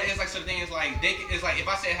 When it's like something is like it's like if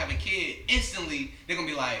I say I have a kid, instantly they're gonna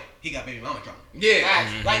be like, he got baby mama drama. Yeah.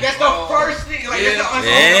 Like that's the first thing. Like that's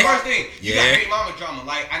the first thing. You got baby mama drama.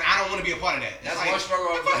 Like and I don't want to be a part of that. That's like, one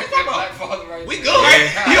struggle of black father right we there. good, right?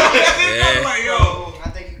 Yo, that's it. I'm like, yo.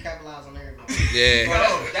 I think you capitalize on everybody. Yeah.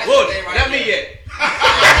 That's Whoa, the thing right not there. me yet.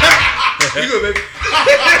 You good, baby?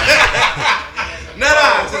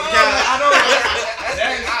 I don't.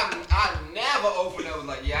 I never opened up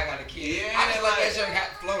like, I got a kid. Yeah, I just let that shit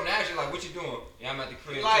flow naturally. Like, what you doing? Yeah, I'm at the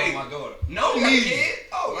crib like, with my daughter. No you got a need. kid?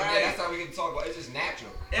 Oh, right. yeah, that's how we get to talk about it. It's just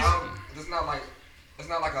natural. It's not like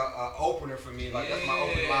a opener for me. Like, that's my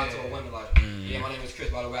open line to a woman. Like, yeah, my name is Chris,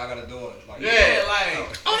 by the way, I got a daughter. Like,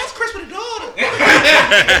 oh, that's Chris with a daughter.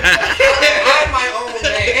 I'm my own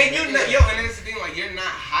man. And and that's the thing, like, you're not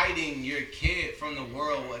hiding your kid from the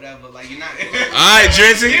world, whatever. Like, you're not. Alright,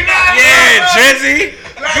 Drizzy. Yeah, Drizzy.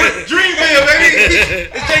 Dreamville, baby.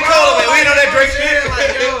 It's J. Cole, man. We ain't know that Drake shit.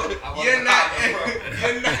 Like, yo, you're not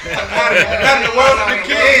in the world of the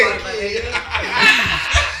kid.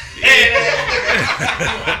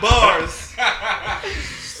 Bars.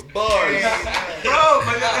 Bars. Bro,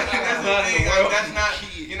 but that's the thing. Like, that's not,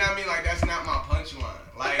 you know what I mean? Like, that's not my punchline.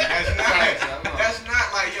 Like, that's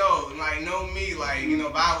not like, yo, like, know me, like, you know,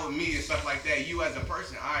 vibe with me and stuff like that. You as a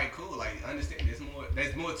person, all right, cool. Like, understand, there's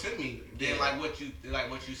more to me than like what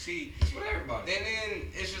you see. It's with everybody. And then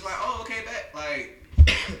it's just like, oh, okay, that, like,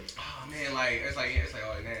 oh man, like, it's like,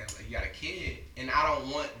 oh man, like, you got a kid, and I don't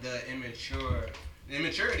want the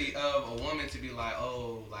immaturity of a woman to be like,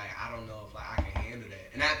 oh, like, I don't know if like I can handle that.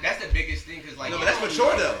 And that's the biggest thing, cause like, No, but that's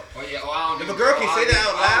mature though. Oh yeah, I don't If a girl can say that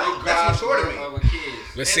out loud, that's mature to me. With kids.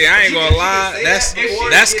 But see, I ain't gonna lie.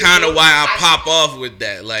 That's kind of why I pop off with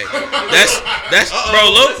that. Like, that's bro.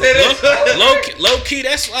 Low key.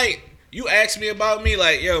 That's like you asked me about me.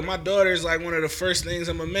 Like, yo, my daughter's like one of the first things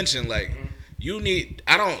I'm gonna mention. Like, you need.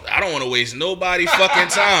 I don't want to waste nobody fucking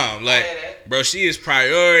time. Like, bro, she is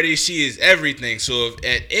priority. She is everything. So if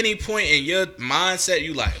at any point in your mindset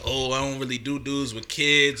you like, oh, I don't really do dudes with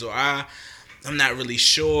kids, or I'm not really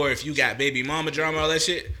sure if you got baby mama drama, all that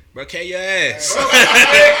shit. Bro, K your ass.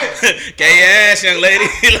 K your ass, young lady.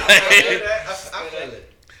 Like, I feel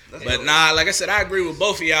it. but nah, like I said, I agree with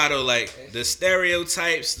both of y'all though. Like the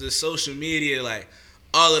stereotypes, the social media, like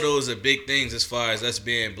all of those are big things as far as us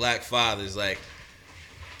being black fathers. Like,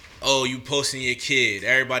 oh, you posting your kid.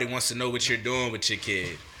 Everybody wants to know what you're doing with your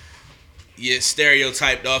kid. You're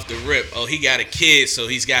stereotyped off the rip. Oh, he got a kid, so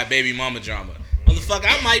he's got baby mama drama. Motherfucker,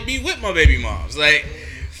 I might be with my baby moms. Like,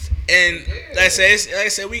 and like I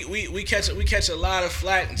said, we catch a lot of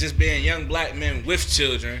flack just being young black men with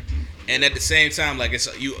children, and at the same time, like it's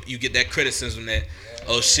you get that criticism that,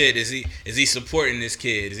 oh shit, is he supporting this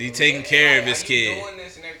kid? Is he taking care of his kid? doing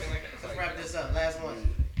this and everything like that. Let's wrap this up. Last one.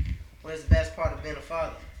 What is the best part of being a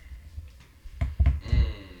father?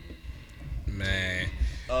 Man,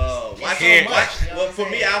 Watch Here. so much. Well, for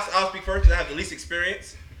me, I'll speak first because I have the least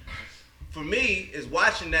experience. For me, is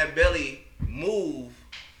watching that belly move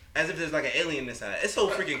as if there's like an alien inside. It's so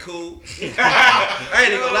freaking cool. I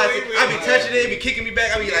ain't even gonna lie to you. I be touching it, be kicking me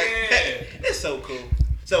back. I be like, hey, it's so cool.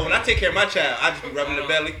 So when I take care of my child, I just be rubbing the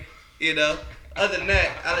belly, you know. Other than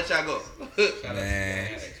that, I let y'all go.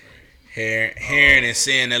 man, hearing and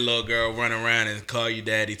seeing that little girl run around and call you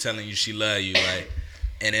daddy, telling you she love you, like,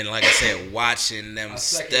 and then like I said, watching them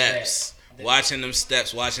steps,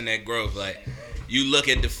 watching that growth, like. You look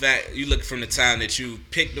at the fact, you look from the time that you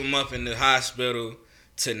picked them up in the hospital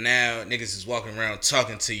to now, niggas is walking around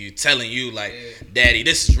talking to you, telling you like, daddy,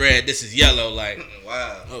 this is red, this is yellow. Like,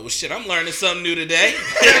 Wow. oh well, shit, I'm learning something new today.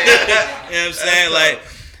 You know what I'm saying? Like,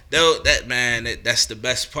 that man, that's the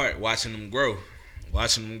best part, watching them grow.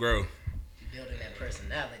 Watching them grow. Building that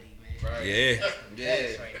personality, man. Right. Yeah.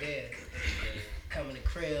 That's right there. Come in the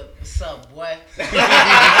crib. What's up, boy?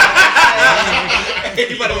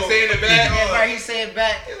 Anybody was saying it back? Yeah, right. He said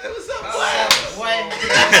back. What's up, What's up, boy?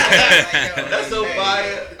 That's so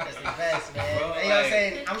fire. That's the best, man. Bro, You know what I'm like-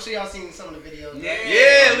 saying? I'm sure y'all seen some of the videos. right?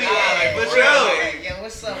 Yeah, we like, for bro, sure. like, Yeah,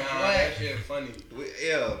 what's up, nah, boy? that shit funny.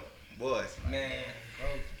 Yeah, boys. Man,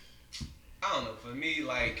 I don't know. For me,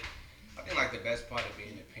 like, I think like the best part of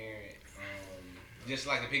being a parent, just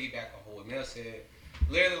like to piggyback on what Mel said,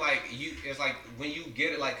 literally like it's like when you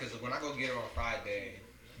get it, like, cause when I go get her on Friday,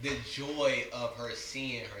 the joy of her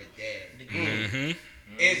seeing her dad, Mm-hmm.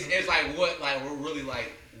 it's like what really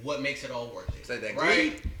like what makes it all worth it. It's like that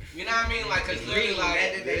right? You know what I mean? Like, cause literally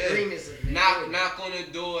like that green is knock on the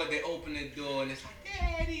door, they open the door, and it's like,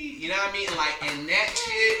 Daddy. You know what I mean? Like, and that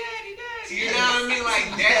shit, you know what I mean? Like,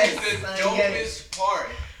 that's the dopest part.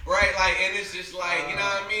 Right? Like, and it's just like, you know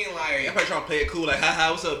what I mean? Like, I'm probably trying to play it cool, like, haha,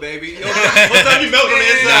 what's up, baby? Yo, what's up, you melt on the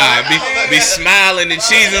inside? Nah, be smiling and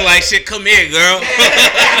cheesing like shit. Come here, girl. I'm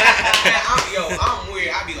weird.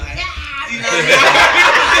 I be like, you know what I mean?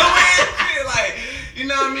 Like, you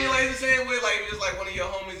know what I mean? Like, the same way, like, it's like one of your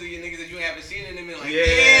homies or your niggas that you haven't seen in them, and like, Yeah.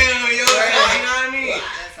 damn, yo, you know what I mean?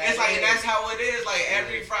 That's It's how like, it that's is. how it is. Like,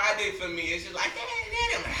 every Friday for me, it's just like,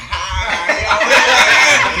 Daddy. I'm like,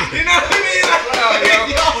 you know what I mean? Like,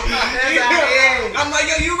 I'm like,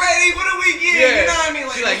 yo, you ready for the weekend? Yeah. You know what I mean?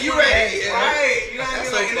 She like, it's you one of ready? those- Yeah. Right. You know what I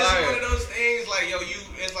That's mean? Like, so and it's fire. one of those things, like, yo,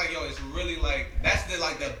 it's like, yo, it's really like, that's the,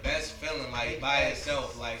 like, the best feeling, like, by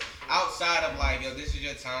itself. Like, outside of, like, yo, this is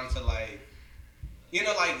your time to, like, you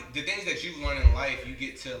know, like, the things that you learn in life, you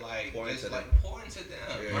get to, like, Pour just, into like, them. pour into them,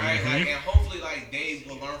 Yeah. right? Mhm. Like, and hopefully, like, they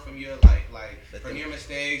will learn from your, like from your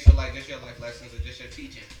mistakes, or, like, just your life lessons, or just your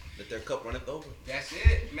teaching. Let their cup runneth over. That's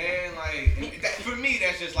it, man. Like, and that, for me,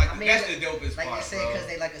 that's just, like, I mean, that's the dopest like part, I said, bro. because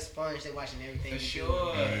they like a sponge. They watching everything. For you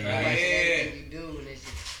sure. Do. They Yeah. watching everything you do, and it's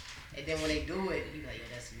just, and then when they do it, you like, yo,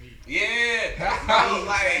 that's me. Yeah. No,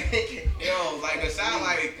 like, yo, like, aside,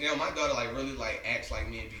 like, you know, my daughter, like, really, like, acts like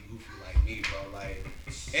me and be goofy like me, bro. Like,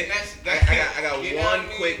 and that's I got you know one what I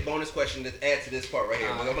mean? quick bonus question to add to this part right here.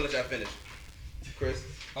 I'm gonna let y'all finish. Chris.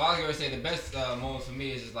 Well, I was gonna say the best moment for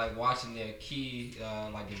me is just like watching their key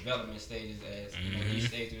like development stages as you know, each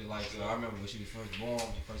stage through like. I remember when she was first born, when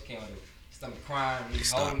she first came out, the stomach crying, we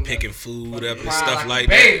Start holding picking her, food fucking up and crying stuff a like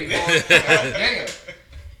baby, that. boy. Damn.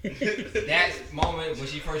 That moment when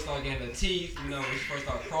she first started getting her teeth, you know, when she first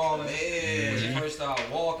started crawling, when she first started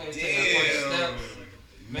walking, taking her first steps,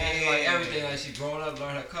 man, like everything, like she growing up,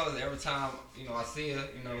 learning her colors. Every time, you know, I see her,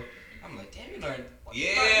 you know, I'm like, damn, you learned. Yeah,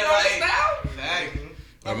 you learned this like, now? fact.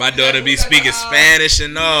 Or my daughter be speaking Spanish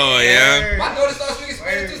and all, yeah. My daughter started speaking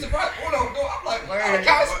Spanish too. Surprised. Oh no, no, I'm like, I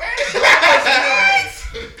kind of Spanish.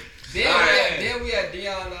 Then we had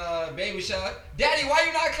Dion baby shower. Daddy, why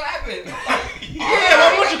you not clapping? I'm like,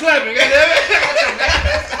 why won't you clapping? I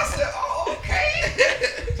said, oh, okay.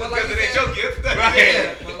 But like Because it ain't your gift.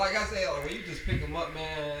 yeah, but like I said, when you just pick them up,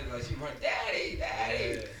 man, like she run, Daddy,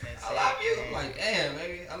 I love you. I'm like, damn,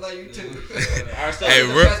 baby, I love you too. Alright, so Hey,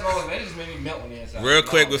 The real- best moment, man, it just made me melt on the inside. Real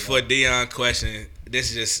quick No, before no. Dion question, this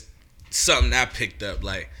is just something I picked up.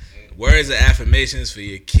 Like, words of affirmations for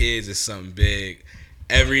your kids is something big.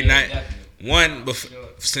 Every Yeah, night, definitely.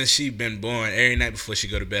 since she been born, every night before she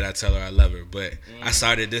go to bed, I tell her I love her. But I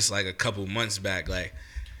started this like a couple months back. Like,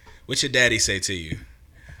 what your daddy say to you?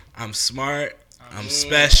 I'm smart. I'm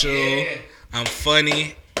special. I'm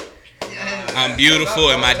funny. I'm beautiful,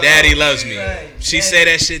 and my daddy loves me. She say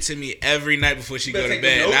that shit to me every night before she go to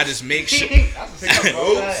bed, and I just make sure. That's a sick,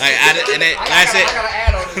 bro. I gotta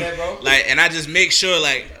add on to that, bro. Like, and I just make sure,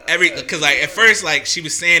 like, cause like at first, like she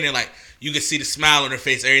was saying it, like you could see the smile on her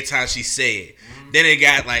face every time she say it. Then it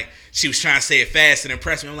got like she was trying to say it fast and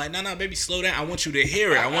impress me. I'm like, no, baby, slow down. I want you to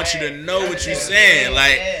hear it. I want you to know what you're saying.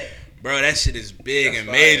 Like, bro, that shit is big and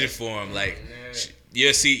major for him. Like,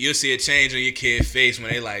 you'll see a change on your kid's face when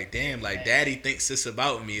they like, damn, like daddy thinks this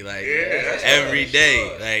about me, like every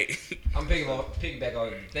day. Like, I'm piggyback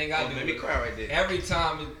on the thing I do. Made me cry right there. Every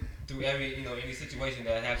time through every any situation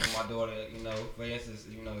that happens with my daughter, you know, for instance,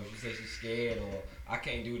 you know, if she says she's scared or I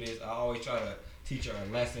can't do this, I always try to teach her a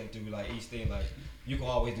lesson through like each thing. Like, you can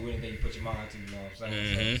always do anything you put your mind to, you know what I'm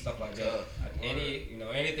saying? So, stuff like that.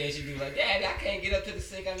 Anything she do, like, Daddy, I can't get up to the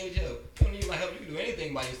sink, I need help. You don't need my help, you can do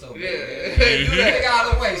anything by yourself. Yeah. Do that thing out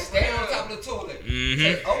of the way, stand on top of the toilet.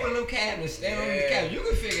 Say, open them cabinets, stand on the cabinet. You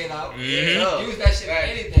can figure it out. Use that shit for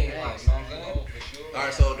anything in life, you know what I'm saying? All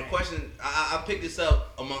right, so the question, I picked this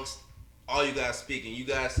up amongst all you guys speaking. You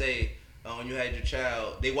guys say when you had your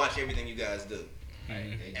child, they watch everything you guys do.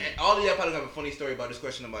 And all of y'all probably have a funny story about this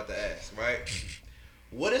question I'm about to ask, right?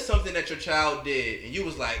 What is something that your child did and you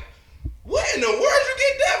was like, what in the world you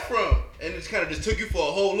get that from? And it kind of just took you for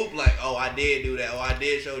a whole loop, like, oh, I did do that, or I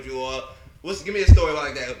did show you, or give me a story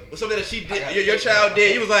like that. What's something that she did, your child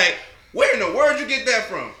did, you was like, where in the world you get that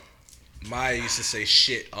from? Maya used to say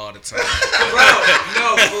shit all the time. Bro,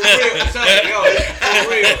 no, for real. I'm telling you, yo,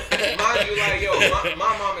 for real. Mind you, like, yo,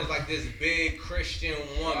 my mom is like this big Christian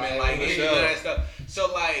woman, like, into that stuff.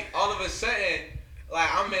 So, like, all of a sudden, like,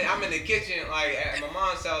 I'm in the kitchen, like, at my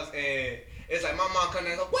mom's house, and it's like, my mom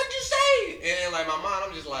coming in, like, what'd you say? And then, like, my mom,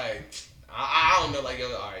 I'm just like, I don't know, like,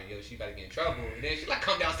 yo, all right, yo, she about to get in trouble. And then she, like,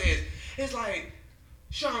 come downstairs. It's like,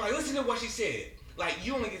 Sean, like, listen to what she said. Like,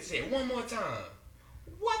 you only get to say it one more time.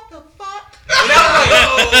 What the fuck? And I was like,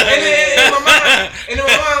 oh. And then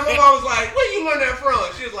my mom was like, where you learn that from?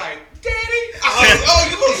 She was like, Daddy. I was like, oh,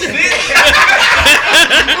 you little snitch.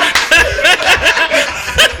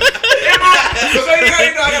 So you know,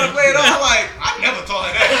 I gotta play it off. I'm like, I never taught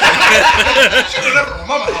her that. She was never from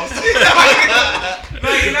mama house.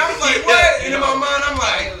 Like, and I was like, what? And in my mind, I'm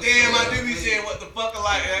like, damn, I do be saying what the fuck a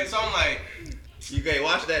lot. So I'm like, You can't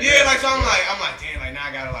watch that. yeah, now. like, so I'm like, damn, like, now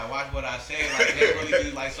I gotta, like, watch what I say, like, never really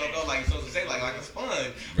do, like, so go, like, you're supposed to say, like a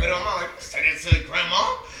sponge. But I'm like, say that to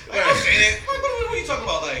grandma? Like, don't say that. Like, what are you talking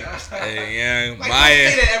about? Like, Hey, yeah, like, don't Maya.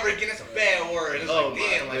 say that ever again. That's a bad word. It's Oh, like,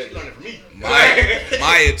 damn, my like, she learned it from me.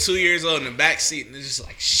 Maya, 2 years old in the back seat, and it's just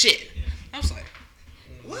like shit. I was like,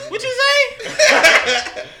 what you say?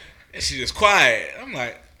 And she just quiet. I'm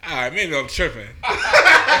like, all right, maybe I'm tripping.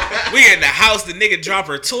 We in the house, the nigga drop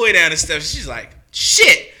her toy down and stuff. She's like,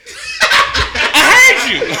 shit. I heard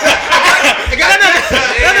you. No,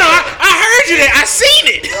 I heard you there. I seen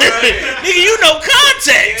it. Nigga, you know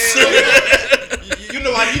context. You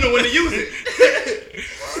know when to use it.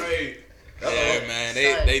 Right. Yeah, man,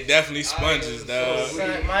 they definitely sponges, dog.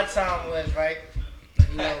 Son, my time was, right,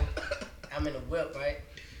 you know, I'm in the whip, right?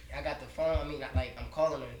 I got the phone, I'm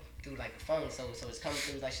calling her through, like, the phone, so it's coming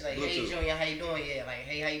through, like, she's like, hey, Junior, how you doing? Yeah, like,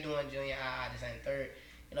 hey, how you doing, Junior? This ain't third.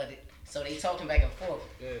 You know, so they talking back and forth.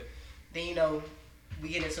 Yeah. Then, you know, we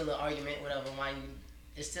get into a little argument, whatever. Mind you,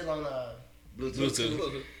 it's still on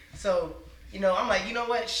Bluetooth. So, I'm like, you know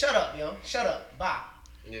what? Shut up, yo. Shut up. Bye.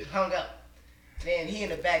 Yeah. Hung up. Then he in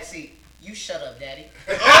the back seat. You shut up, daddy.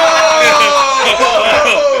 Hold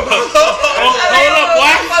up,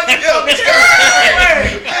 boy.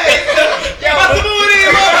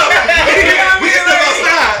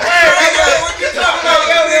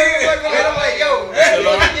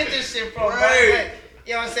 Where you get this shit from, bro?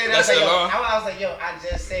 You know what I'm saying? I was like, yo, I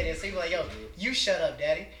just said this. So he was like, yo, you shut up,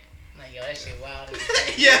 daddy. I'm like, yo, that shit wild. I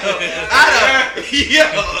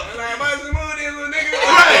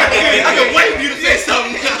can wait for you to say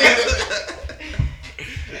something.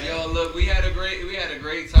 Yo, look, we had a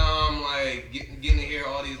great time, like getting to hear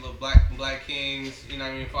all these little black kings, you know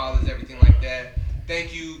what I mean, fathers, everything like that.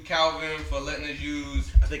 Thank you, Calvin, for letting us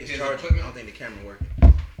use I think it's his charging. I equipment. don't think the camera working.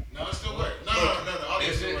 No, it still works. No, the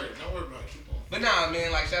audio still works. Don't worry about it. Keep on. But nah,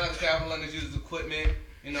 man, like shout out to Calvin letting us use his equipment.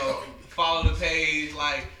 Follow the page,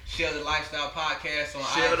 like share the lifestyle podcast on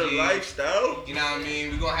Share IG. the lifestyle. You know what I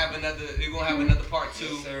mean? We're gonna have another part 2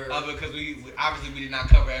 Yes, sir. of it because we obviously we did not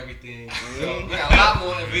cover everything. So, We got a lot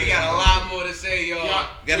more. we got a lot more to say, y'all.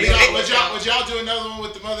 Would y'all do another one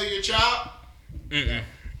with the mother of your child? Mm-mm.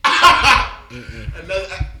 Another.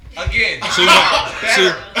 Again, Too much.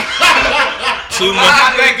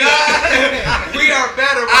 thank God. We are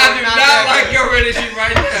better. I do not like your energy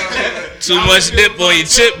right now. Too much dip on your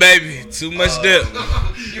chip, baby. Too much dip.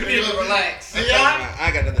 You need to relax.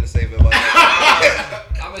 I got nothing to say about that.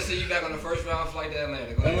 I'm gonna see you back on the first round flight to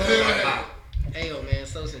Atlanta. Go ahead. Hey, yo, man,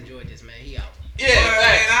 Sos enjoyed this, man. He out. Yeah,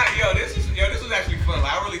 man. This was actually fun.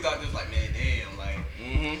 Like, I really thought this, like, man, damn, like,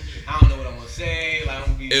 I don't know what I'm gonna say. Like, I'm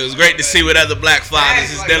gonna be. It was great to see what other black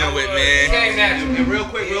fathers is dealing with, man. Came natural. And real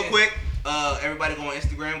quick, everybody go on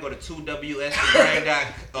Instagram. Go to 2WSThebrand.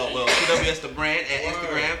 2WS the brand at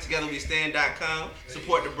Instagram. TogetherWeStand.com.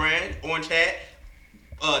 Support the brand. Orange hat.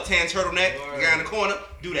 Tan turtleneck. The guy in the corner.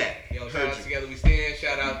 Do that. Yo, shout out Together We Stand.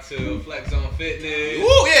 Shout out to Flex Zone Fitness.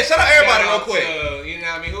 Ooh, yeah. Shout out everybody real quick. You know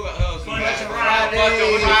what I mean? Who else? Friday.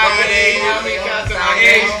 You know what I mean? Shout out to my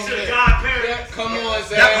agents. Come on,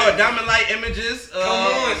 Zay. Diamond Light Images. Come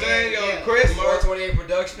on, Zay. Yo, Chris. 428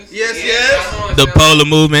 Productions. Yes. Come on, Zay.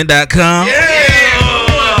 ThePolarMovement.com.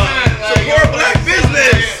 Support black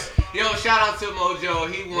business. Yo, shout out to Mojo.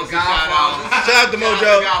 He wants to Godfathers. Shout out to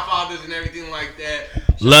Mojo. Godfathers and everything like that.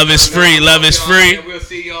 Love is free. Love is free. And we'll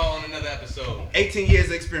see y'all on another episode. 18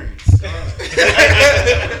 years experience.